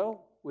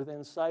Chicago,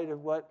 within sight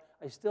of what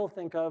I still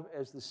think of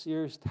as the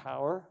Sears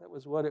Tower. That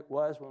was what it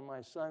was when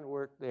my son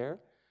worked there.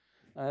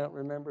 I don't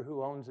remember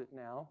who owns it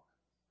now.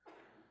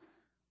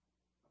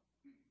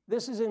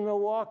 This is in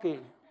Milwaukee.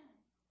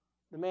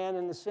 The man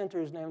in the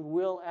center is named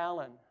Will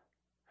Allen,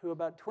 who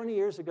about 20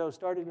 years ago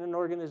started an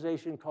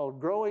organization called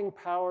Growing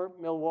Power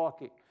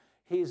Milwaukee.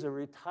 He's a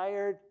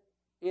retired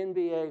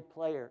NBA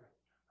player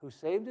who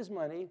saved his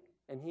money,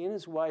 and he and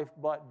his wife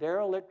bought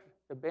derelict,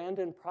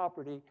 abandoned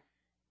property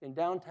in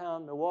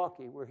downtown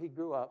Milwaukee, where he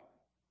grew up,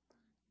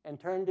 and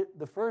turned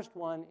the first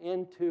one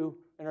into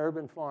an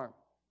urban farm.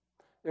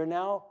 There are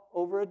now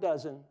over a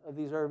dozen of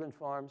these urban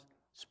farms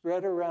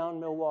spread around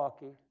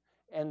Milwaukee,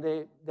 and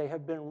they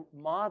have been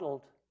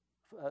modeled.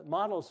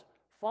 Models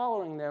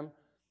following them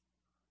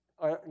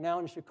are now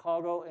in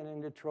Chicago and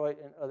in Detroit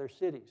and other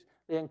cities.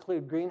 They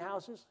include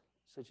greenhouses,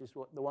 such as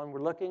the one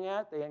we're looking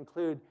at. They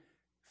include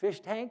fish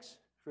tanks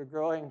for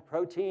growing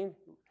protein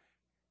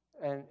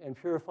and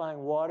purifying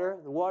water.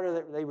 The water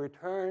that they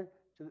return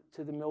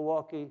to the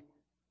Milwaukee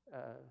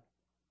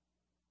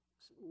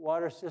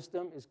water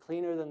system is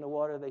cleaner than the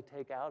water they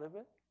take out of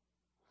it.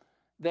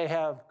 They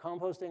have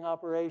composting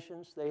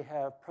operations, they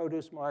have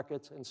produce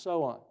markets, and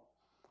so on.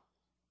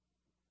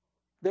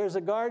 There's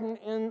a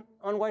garden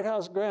on White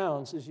House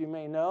grounds, as you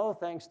may know,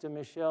 thanks to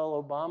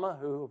Michelle Obama,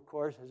 who, of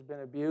course, has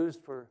been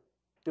abused for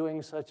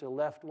doing such a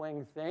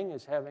left-wing thing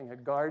as having a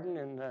garden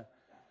in the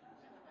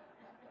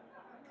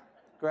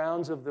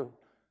grounds of the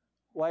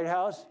White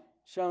House,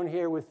 shown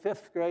here with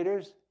fifth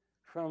graders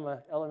from an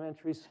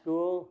elementary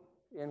school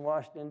in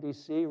Washington,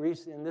 D.C.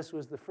 And this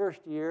was the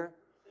first year,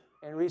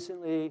 and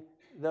recently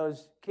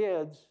those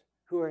kids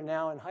who are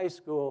now in high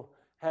school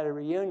had a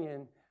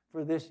reunion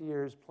for this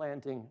year's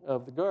planting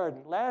of the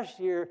garden. Last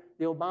year,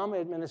 the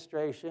Obama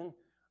administration,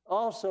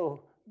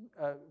 also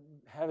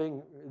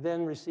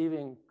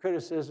receiving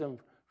criticism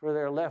for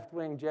their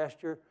left-wing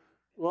gesture,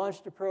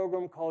 launched a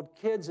program called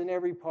Kids in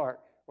Every Park,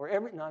 or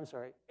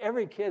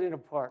Every Kid in a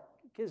Park,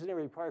 kids in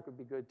every park would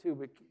be good too,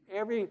 but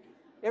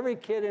every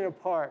kid in a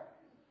park,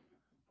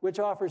 which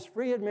offers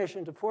free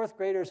admission to fourth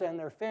graders and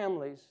their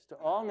families to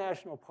all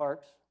national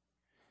parks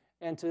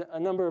and to a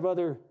number of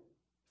other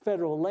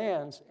federal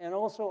lands, and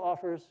also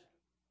offers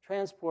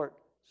transport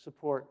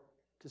support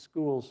to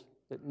schools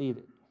that need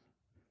it.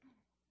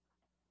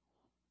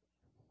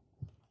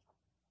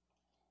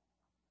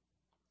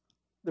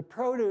 The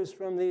produce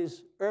from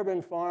these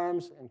urban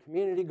farms and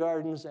community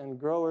gardens and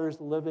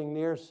growers living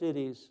near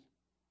cities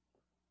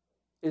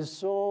is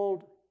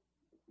sold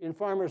in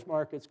farmers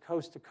markets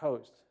coast to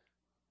coast.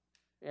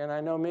 And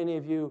I know many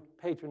of you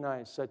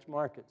patronize such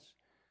markets.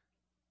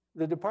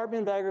 The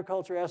Department of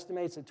Agriculture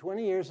estimates that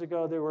 20 years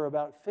ago there were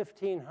about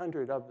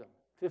 1,500 of them.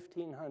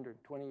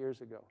 1,500 20 years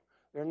ago.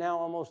 There are now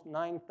almost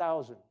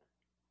 9,000.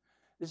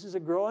 This is a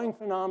growing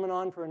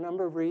phenomenon for a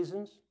number of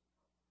reasons.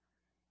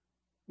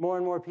 More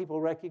and more people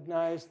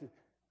recognize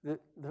the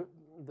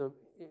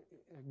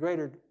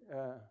greater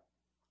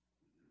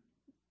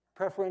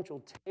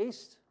preferential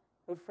taste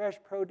of fresh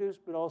produce,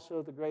 but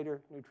also the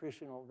greater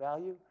nutritional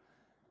value.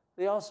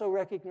 They also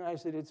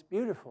recognize that it's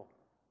beautiful,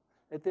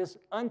 that this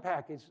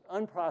unpackaged,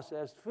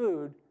 unprocessed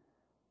food,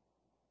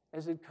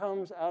 as it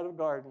comes out of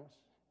gardens,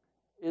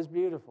 is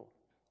beautiful.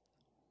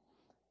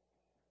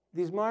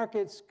 These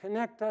markets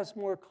connect us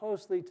more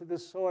closely to the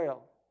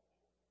soil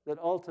that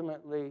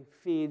ultimately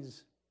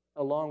feeds,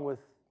 along with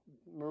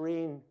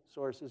marine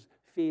sources,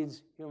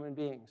 feeds human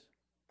beings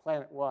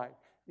planet-wide.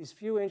 These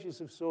few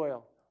inches of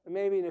soil, and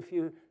maybe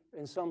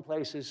in some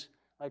places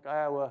like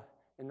Iowa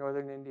and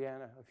northern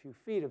Indiana, a few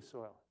feet of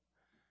soil.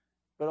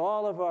 But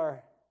all of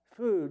our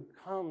food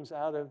comes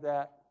out of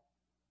that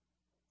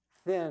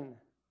thin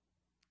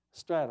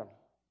stratum.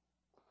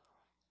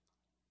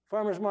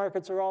 Farmers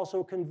markets are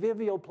also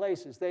convivial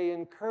places. They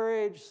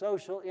encourage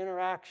social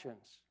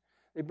interactions.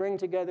 They bring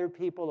together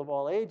people of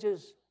all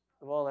ages,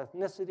 of all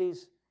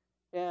ethnicities,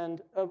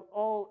 and of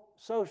all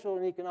social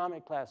and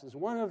economic classes.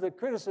 One of the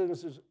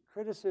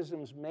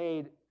criticisms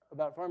made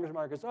about farmers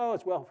markets,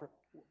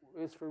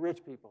 it's for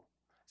rich people.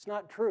 It's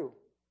not true.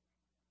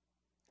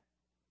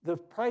 The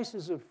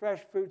prices of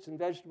fresh fruits and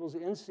vegetables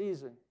in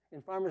season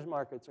in farmers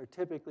markets are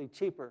typically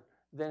cheaper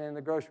than in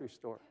the grocery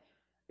store.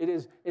 It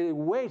is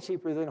way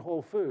cheaper than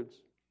Whole Foods.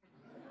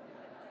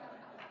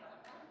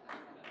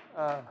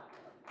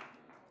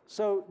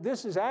 So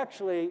this is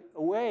actually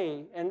a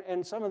way,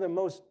 and some of the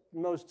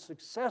most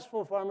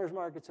successful farmers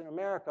markets in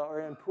America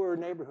are in poor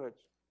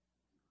neighborhoods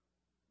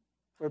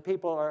where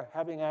people are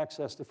having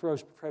access to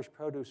fresh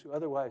produce who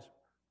otherwise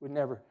would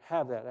never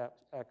have that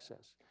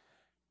access.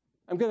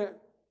 I'm going to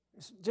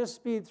just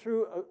speed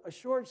through a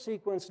short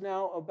sequence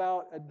now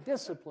about a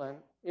discipline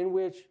in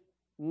which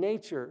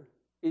nature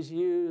is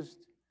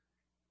used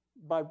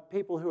by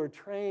people who are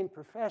trained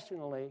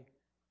professionally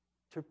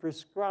to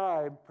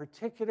prescribe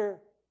particular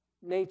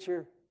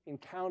nature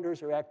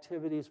encounters or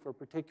activities for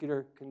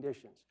particular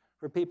conditions.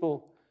 For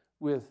people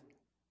with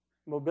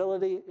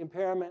mobility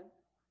impairment,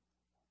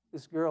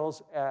 this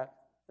girl's at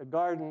the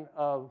garden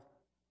of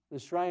the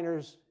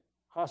Shriners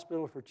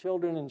Hospital for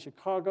Children in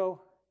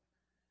Chicago.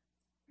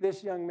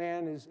 This young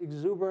man is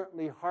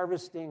exuberantly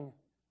harvesting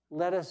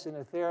lettuce in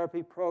a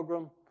therapy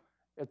program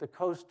at the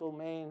coastal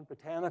Maine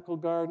Botanical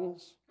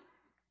Gardens.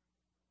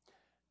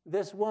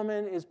 This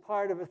woman is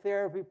part of a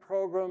therapy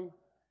program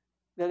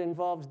that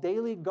involves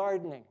daily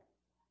gardening,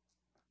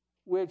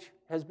 which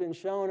has been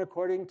shown,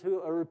 according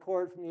to a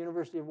report from the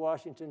University of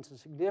Washington, to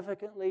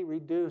significantly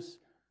reduce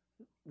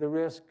the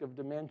risk of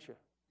dementia.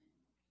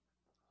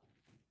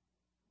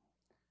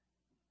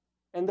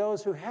 And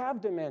those who have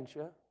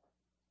dementia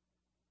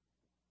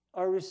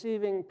are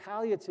receiving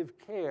palliative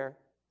care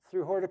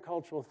through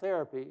horticultural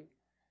therapy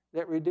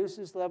that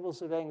reduces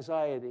levels of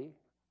anxiety,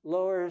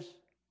 lowers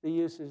the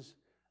uses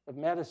of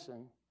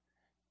medicine,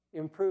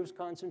 improves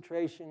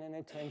concentration and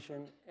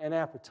attention and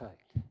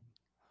appetite.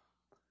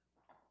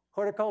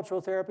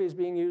 Horticultural therapy is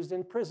being used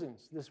in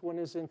prisons. This one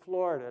is in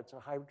Florida. It's a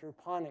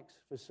hydroponics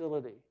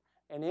facility.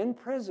 And in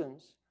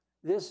prisons,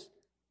 this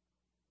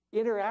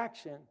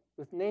interaction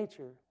with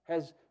nature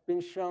has been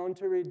shown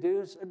to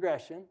reduce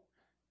aggression,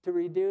 to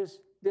reduce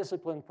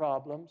discipline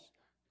problems,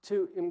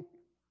 to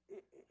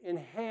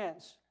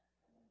enhance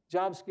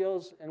job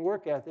skills and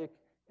work ethic,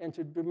 and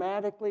to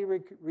dramatically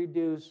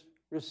reduce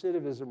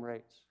recidivism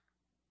rates.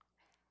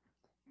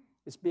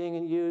 It's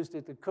being used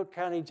at the Cook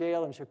County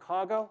Jail in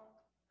Chicago.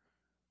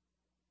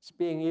 It's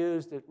being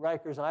used at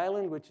Rikers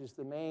Island, which is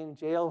the main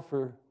jail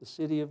for the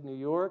city of New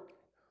York.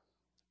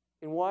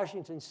 In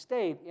Washington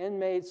State,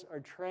 inmates are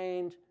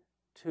trained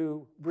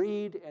to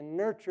breed and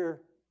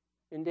nurture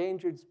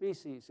endangered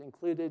species,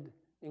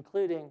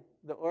 including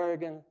the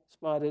Oregon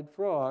spotted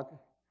frog.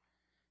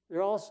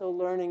 They're also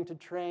learning to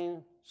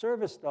train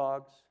service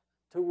dogs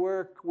to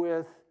work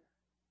with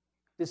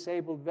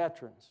disabled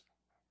veterans.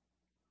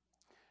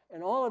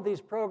 And all of these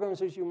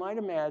programs, as you might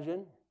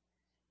imagine,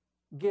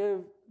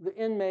 give the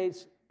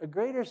inmates a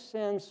greater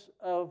sense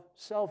of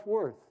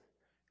self-worth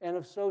and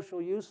of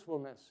social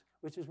usefulness,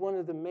 which is one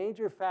of the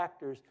major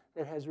factors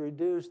that has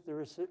reduced the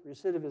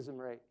recidivism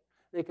rate.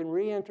 they can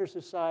re-enter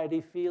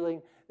society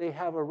feeling they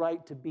have a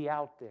right to be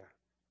out there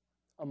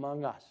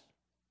among us.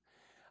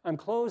 I'm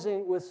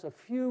closing with a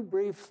few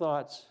brief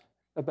thoughts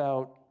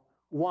about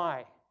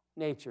why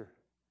nature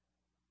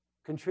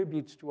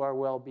contributes to our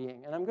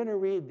well-being. And I'm going to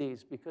read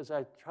these because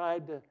I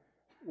tried to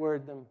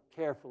word them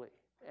carefully,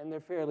 and they're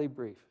fairly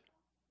brief.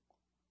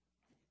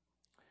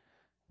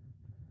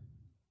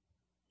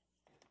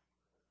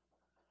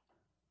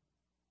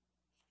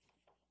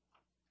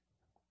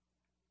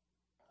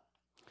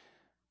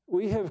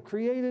 We have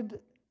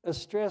created a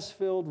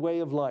stress-filled way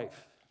of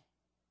life,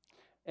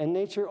 and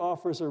nature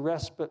offers a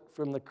respite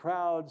from the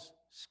crowds,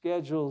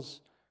 schedules,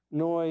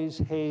 noise,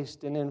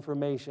 haste, and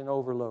information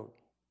overload.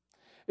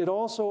 It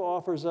also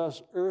offers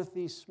us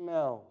earthy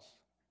smells,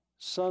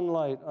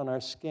 sunlight on our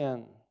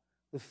skin,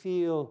 the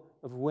feel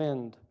of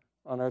wind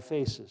on our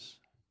faces.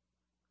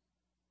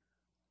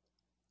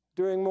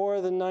 During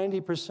more than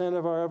 90%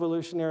 of our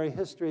evolutionary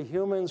history,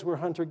 humans were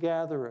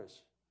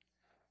hunter-gatherers.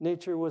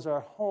 Nature was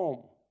our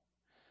home.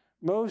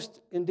 Most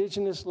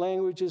indigenous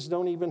languages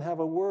don't even have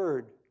a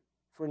word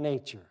for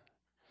nature.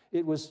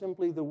 It was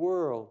simply the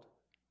world.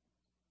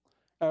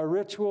 Our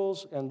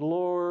rituals and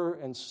lore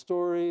and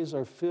stories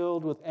are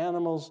filled with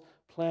animals,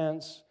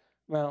 plants,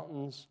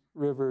 mountains,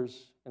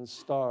 rivers, and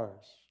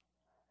stars.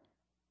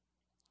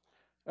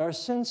 Our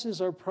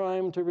senses are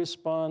primed to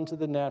respond to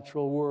the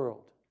natural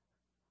world.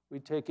 We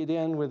take it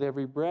in with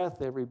every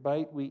breath, every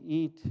bite we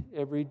eat,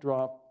 every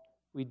drop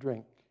we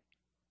drink.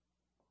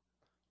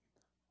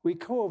 We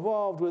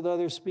co-evolved with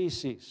other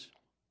species,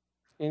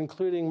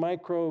 including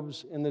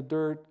microbes in the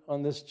dirt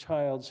on this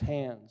child's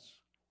hands.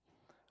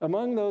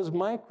 Among those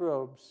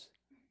microbes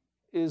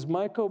is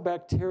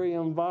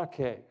Mycobacterium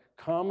vaccae,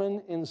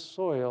 common in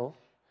soil,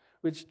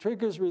 which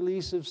triggers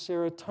release of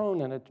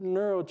serotonin, a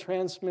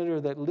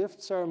neurotransmitter that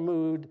lifts our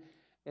mood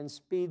and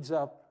speeds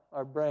up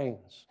our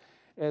brains.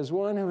 As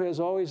one who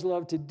has always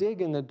loved to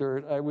dig in the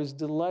dirt, I was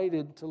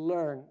delighted to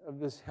learn of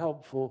this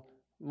helpful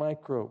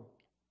microbe.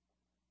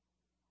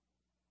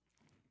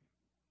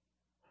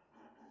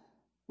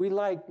 We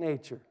like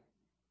nature.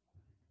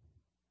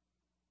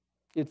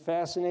 It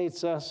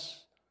fascinates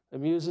us,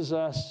 amuses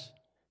us,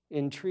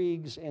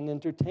 intrigues, and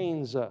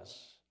entertains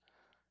us.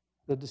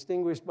 The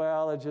distinguished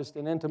biologist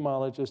and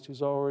entomologist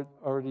who's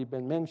already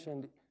been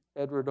mentioned,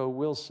 Edward O.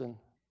 Wilson,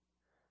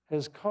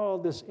 has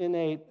called this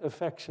innate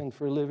affection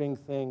for living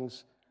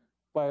things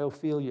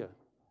biophilia.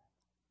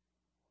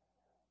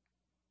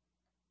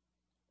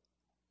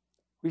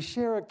 We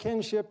share a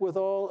kinship with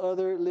all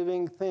other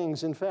living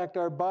things. In fact,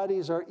 our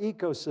bodies are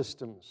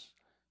ecosystems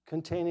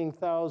containing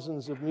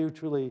thousands of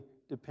mutually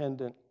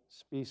dependent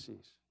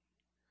species.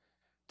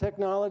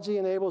 Technology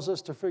enables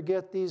us to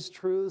forget these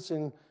truths,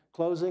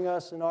 enclosing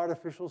us in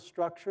artificial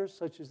structures,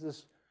 such as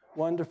this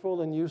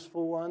wonderful and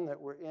useful one that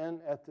we're in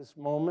at this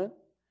moment,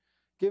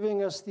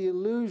 giving us the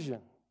illusion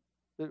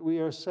that we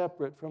are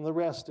separate from the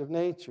rest of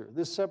nature.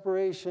 This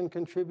separation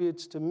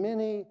contributes to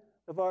many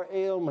of our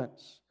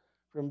ailments,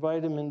 from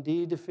vitamin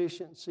D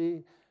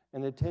deficiency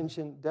and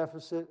attention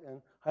deficit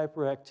and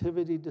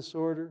hyperactivity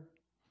disorder,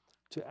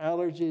 to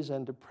allergies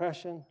and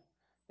depression,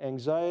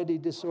 anxiety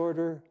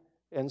disorder,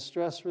 and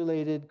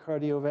stress-related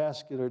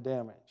cardiovascular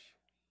damage.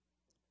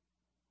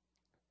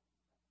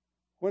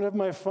 One of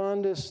my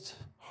fondest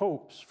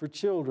hopes for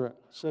children,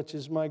 such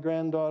as my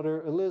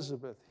granddaughter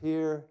Elizabeth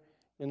here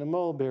in the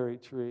mulberry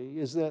tree,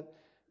 is that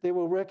they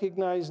will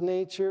recognize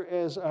nature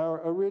as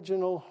our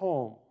original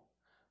home,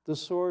 the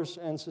source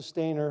and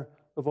sustainer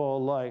of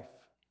all life.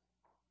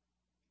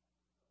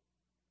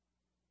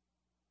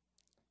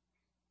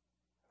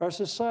 Our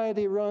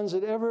society runs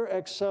at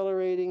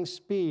ever-accelerating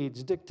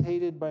speeds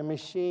dictated by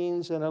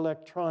machines and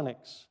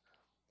electronics.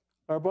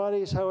 Our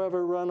bodies,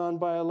 however, run on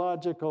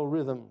biological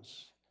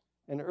rhythms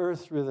and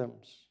earth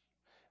rhythms,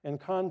 and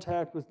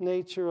contact with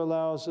nature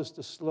allows us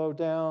to slow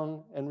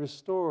down and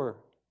restore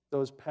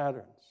those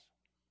patterns.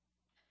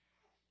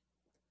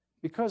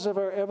 Because of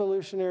our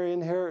evolutionary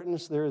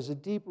inheritance, there is a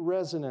deep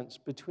resonance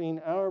between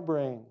our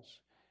brains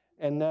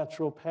and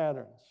natural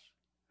patterns.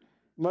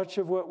 Much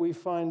of what we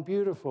find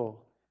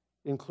beautiful,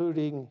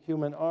 including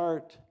human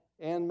art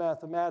and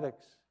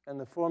mathematics and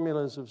the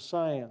formulas of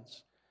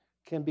science,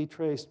 can be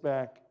traced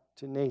back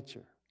to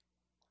nature.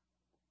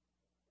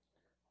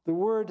 The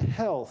word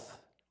health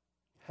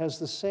has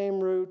the same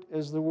root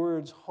as the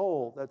words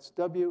whole, that's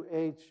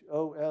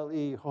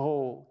W-H-O-L-E,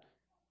 whole,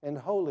 and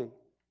holy.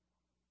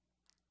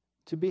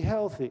 To be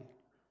healthy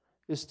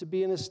is to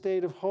be in a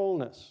state of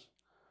wholeness,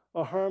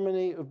 a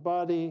harmony of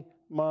body,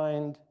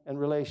 mind, and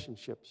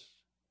relationships.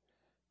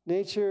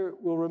 Nature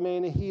will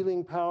remain a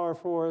healing power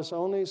for us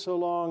only so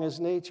long as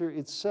nature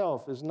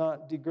itself is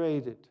not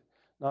degraded,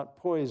 not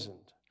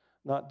poisoned,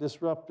 not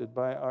disrupted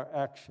by our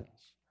actions.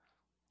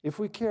 If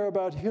we care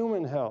about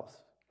human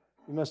health,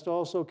 we must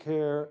also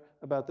care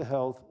about the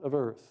health of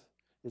Earth,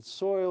 its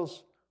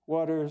soils,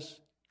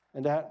 waters,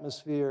 and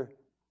atmosphere,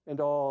 and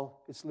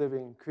all its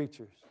living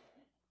creatures.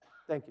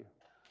 Thank you.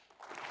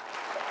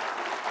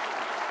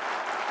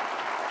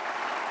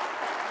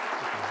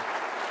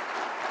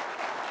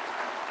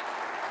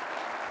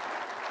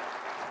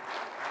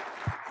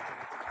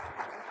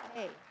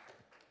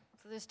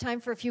 there's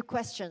time for a few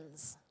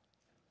questions.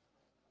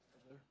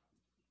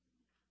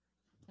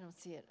 I don't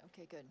see it.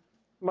 Okay, good.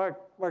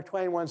 Mark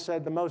Twain once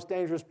said, the most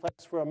dangerous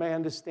place for a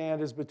man to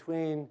stand is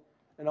between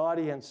an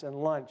audience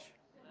and lunch.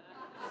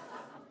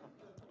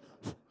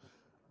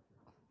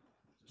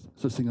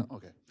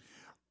 Okay.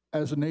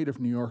 As a native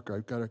New Yorker,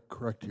 I've got to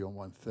correct you on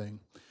one thing.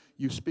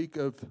 You speak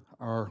of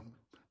our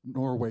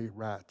Norway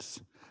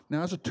rats.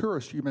 Now, as a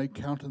tourist, you may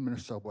count them in our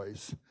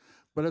subways.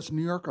 But as a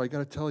New Yorker, I got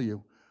to tell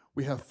you,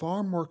 we have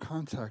far more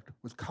contact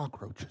with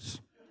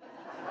cockroaches.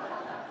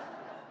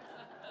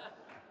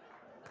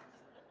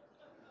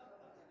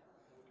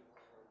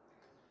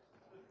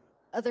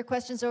 Other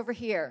questions over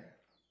here?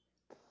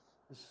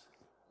 These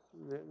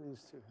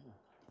two.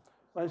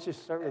 Why don't you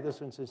start with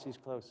this one since he's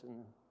close?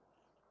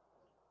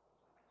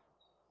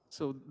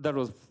 So that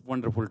was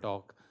wonderful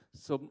talk.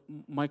 So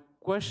my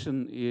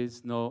question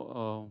is,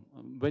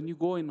 when you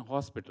go in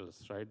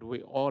hospitals, right,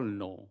 we all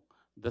know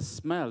the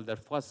smell that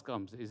first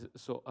comes is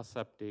so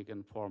aseptic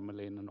and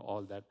formalin and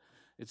all that.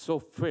 It's so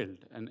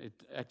filled, and it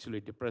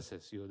actually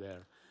depresses you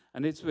there.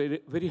 And it's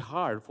very, very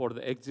hard for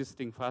the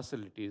existing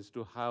facilities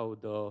to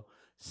have the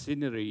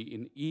scenery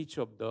in each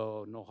of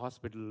the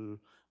hospital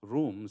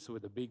rooms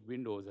with the big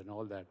windows and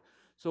all that.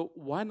 So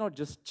why not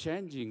just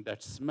changing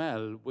that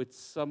smell with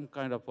some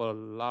kind of a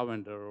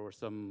lavender or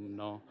some,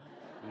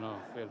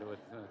 filled with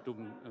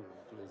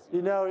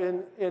You know,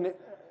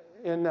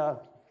 in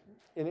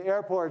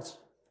airports,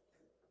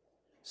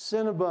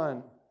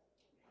 Cinnabon.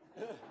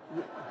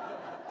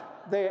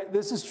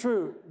 This is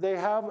true. They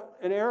have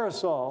an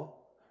aerosol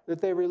that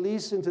they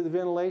release into the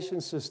ventilation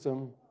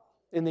system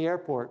in the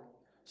airport.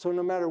 So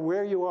no matter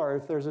where you are,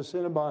 if there's a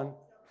Cinnabon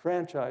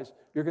franchise,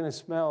 you're going to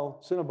smell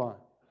Cinnabon.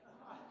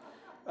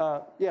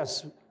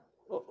 Yes,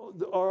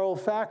 our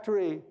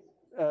olfactory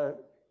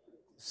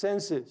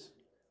senses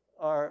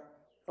are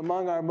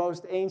among our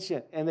most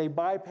ancient, and they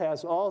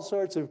bypass all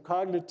sorts of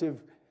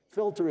cognitive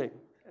filtering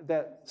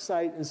that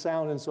sight and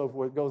sound and so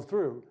forth go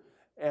through.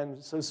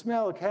 And so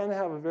smell can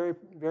have a very,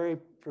 very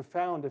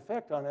profound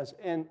effect on us,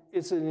 and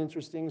it's an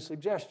interesting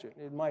suggestion.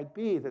 It might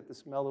be that the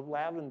smell of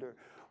lavender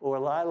or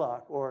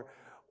lilac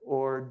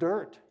or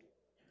dirt,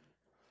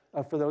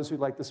 for those who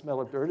like the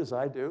smell of dirt, as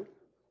I do,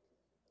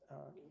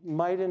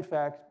 might in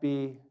fact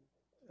be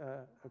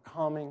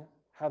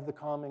have the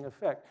calming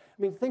effect.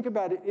 I mean, think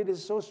about it. It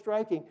is so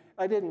striking.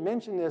 I didn't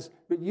mention this,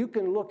 but you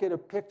can look at a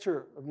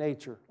picture of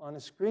nature on a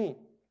screen,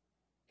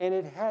 and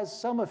it has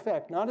some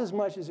effect, not as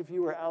much as if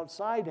you were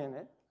outside in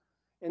it,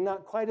 and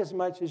not quite as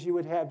much as you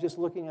would have just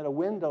looking at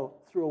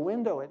through a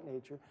window at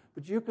nature,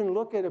 but you can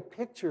look at a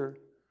picture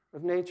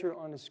of nature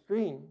on a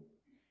screen,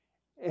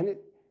 and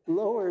it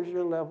lowers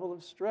your level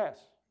of stress.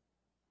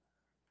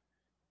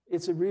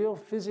 It's a real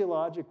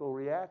physiological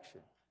reaction.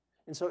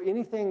 And so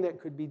anything that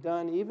could be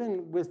done,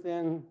 even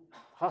within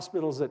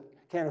hospitals that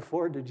can't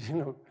afford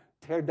to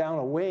tear down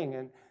a wing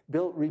and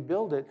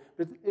rebuild it,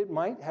 but it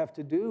might have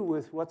to do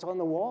with what's on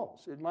the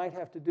walls. It might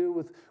have to do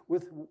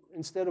with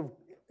instead of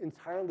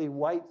entirely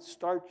white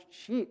starched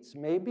sheets,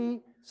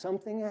 maybe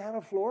something that had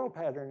a floral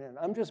pattern in it.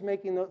 I'm just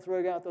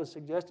throwing out those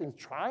suggestions.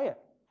 Try it.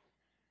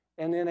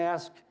 And then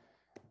ask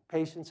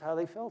patients how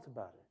they felt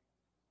about it.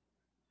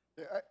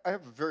 I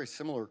have a very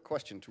similar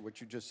question to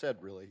what you just said,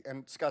 really.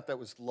 And Scott, that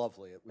was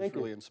lovely. It was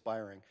really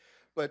inspiring.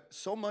 But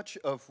so much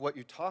of what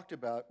you talked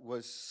about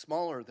was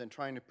smaller than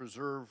trying to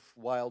preserve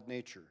wild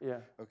nature.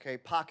 Yeah. Okay,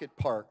 pocket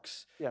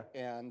parks. Yeah.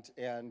 And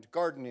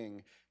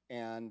gardening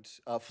and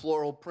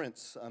floral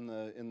prints in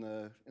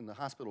the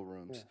hospital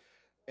rooms.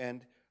 Yeah.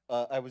 And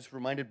I was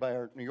reminded by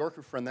our New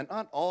Yorker friend that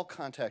not all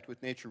contact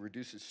with nature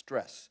reduces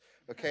stress.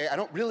 Okay, I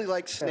don't really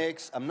like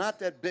snakes. I'm not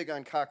that big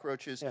on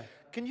cockroaches. Yeah.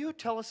 Can you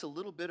tell us a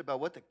little bit about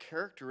what the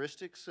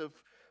characteristics of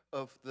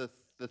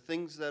the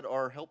things that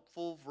are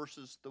helpful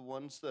versus the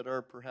ones that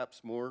are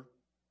perhaps more,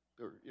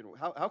 or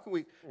how can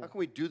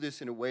we do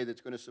this in a way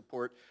that's going to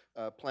support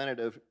a planet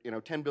of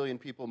 10 billion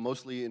people,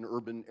 mostly in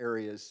urban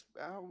areas?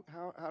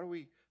 How do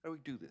we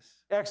do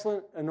this?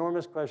 Excellent,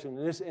 enormous question,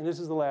 and this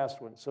is the last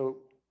one. So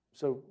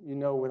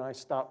when I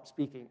stop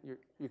speaking,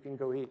 you can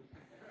go eat.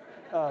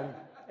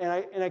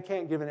 And I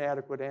can't give an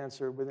adequate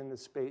answer within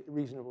the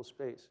reasonable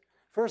space.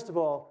 First of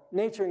all,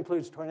 nature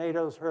includes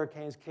tornadoes,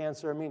 hurricanes,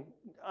 cancer. I mean,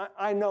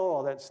 I know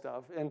all that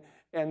stuff.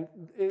 And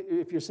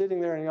if you're sitting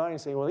there in the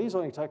audience saying, well, he's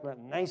only talking about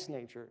nice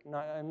nature.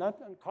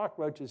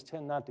 Cockroaches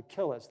tend not to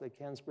kill us. They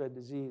can spread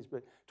disease,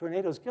 but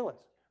tornadoes kill us.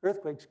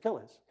 Earthquakes kill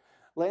us.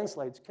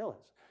 Landslides kill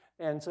us.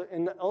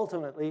 And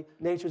ultimately,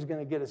 nature's going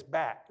to get us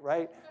back,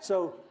 right?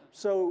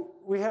 So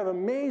we have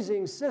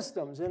amazing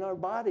systems in our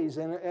bodies,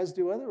 and as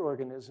do other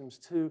organisms,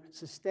 to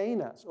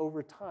sustain us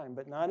over time,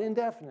 but not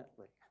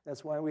indefinitely.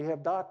 That's why we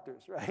have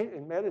doctors, right,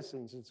 and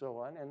medicines and so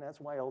on, and that's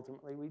why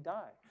ultimately we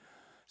die.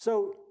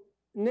 So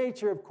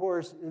nature, of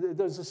course,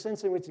 there's a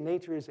sense in which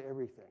nature is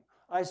everything.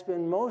 I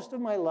spend most of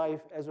my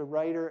life as a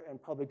writer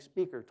and public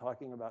speaker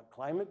talking about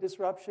climate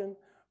disruption,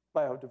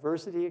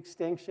 biodiversity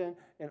extinction,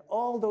 and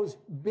all those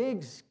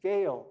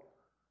big-scale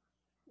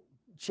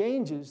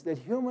changes that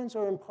humans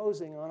are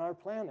imposing on our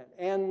planet,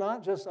 and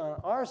not just on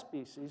our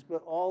species,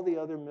 but all the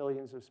other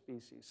millions of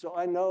species. So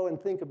I know and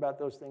think about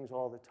those things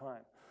all the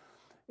time.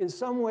 In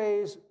some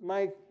ways,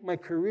 my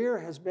career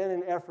has been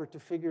an effort to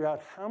figure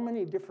out how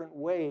many different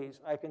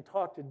ways I can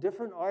talk to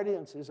different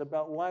audiences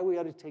about why we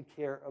ought to take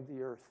care of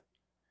the Earth.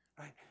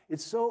 Right?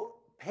 It's so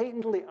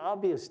patently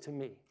obvious to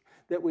me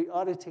that we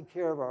ought to take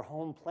care of our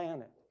home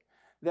planet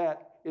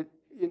that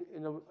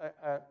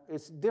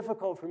it's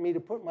difficult for me to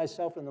put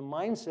myself in the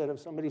mindset of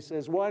somebody who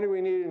says, why do we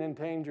need an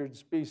Endangered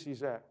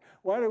Species Act?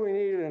 Why do we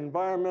need an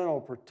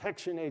Environmental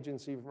Protection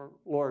Agency, for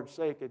Lord's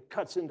sake? It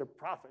cuts into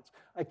profits.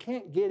 I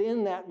can't get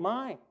in that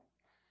mind.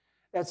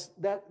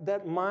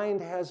 That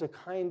mind has a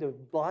kind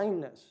of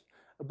blindness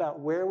about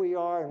where we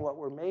are and what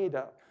we're made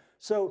of.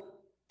 So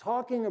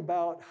talking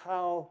about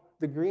how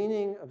the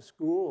greening of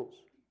schools,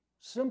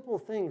 simple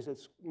things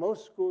that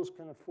most schools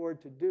can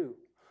afford to do,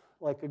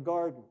 like a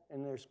garden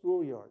in their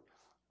schoolyard,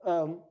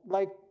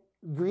 like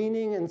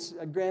greening, and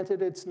granted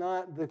it's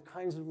not the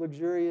kinds of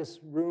luxurious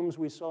rooms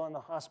we saw in the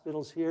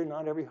hospitals here.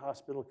 Not every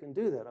hospital can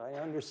do that. I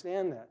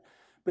understand that.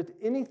 But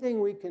anything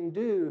we can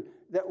do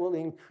that will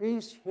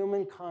increase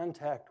human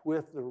contact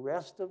with the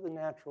rest of the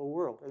natural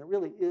world, and it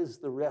really is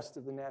the rest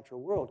of the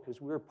natural world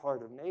because we're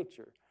part of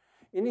nature,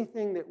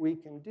 anything that we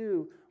can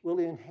do will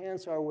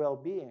enhance our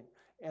well-being.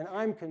 And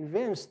I'm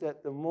convinced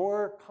that the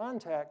more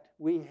contact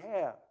we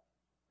have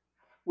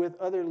with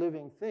other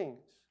living things,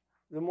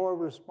 the more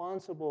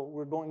responsible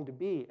we're going to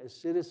be as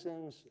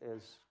citizens,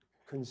 as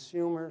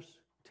consumers.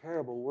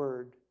 Terrible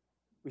word.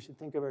 We should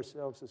think of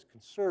ourselves as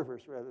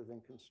conservers rather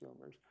than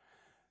consumers.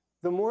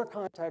 The more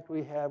contact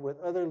we have with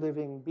other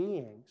living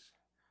beings,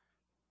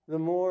 the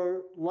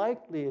more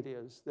likely it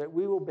is that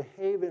we will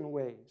behave in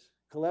ways,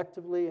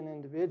 collectively and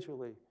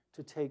individually,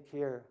 to take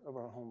care of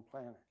our home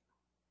planet.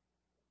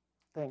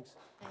 Thanks.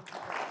 Thank you.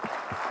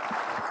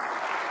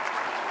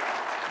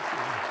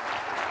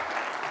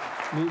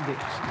 Need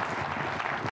this.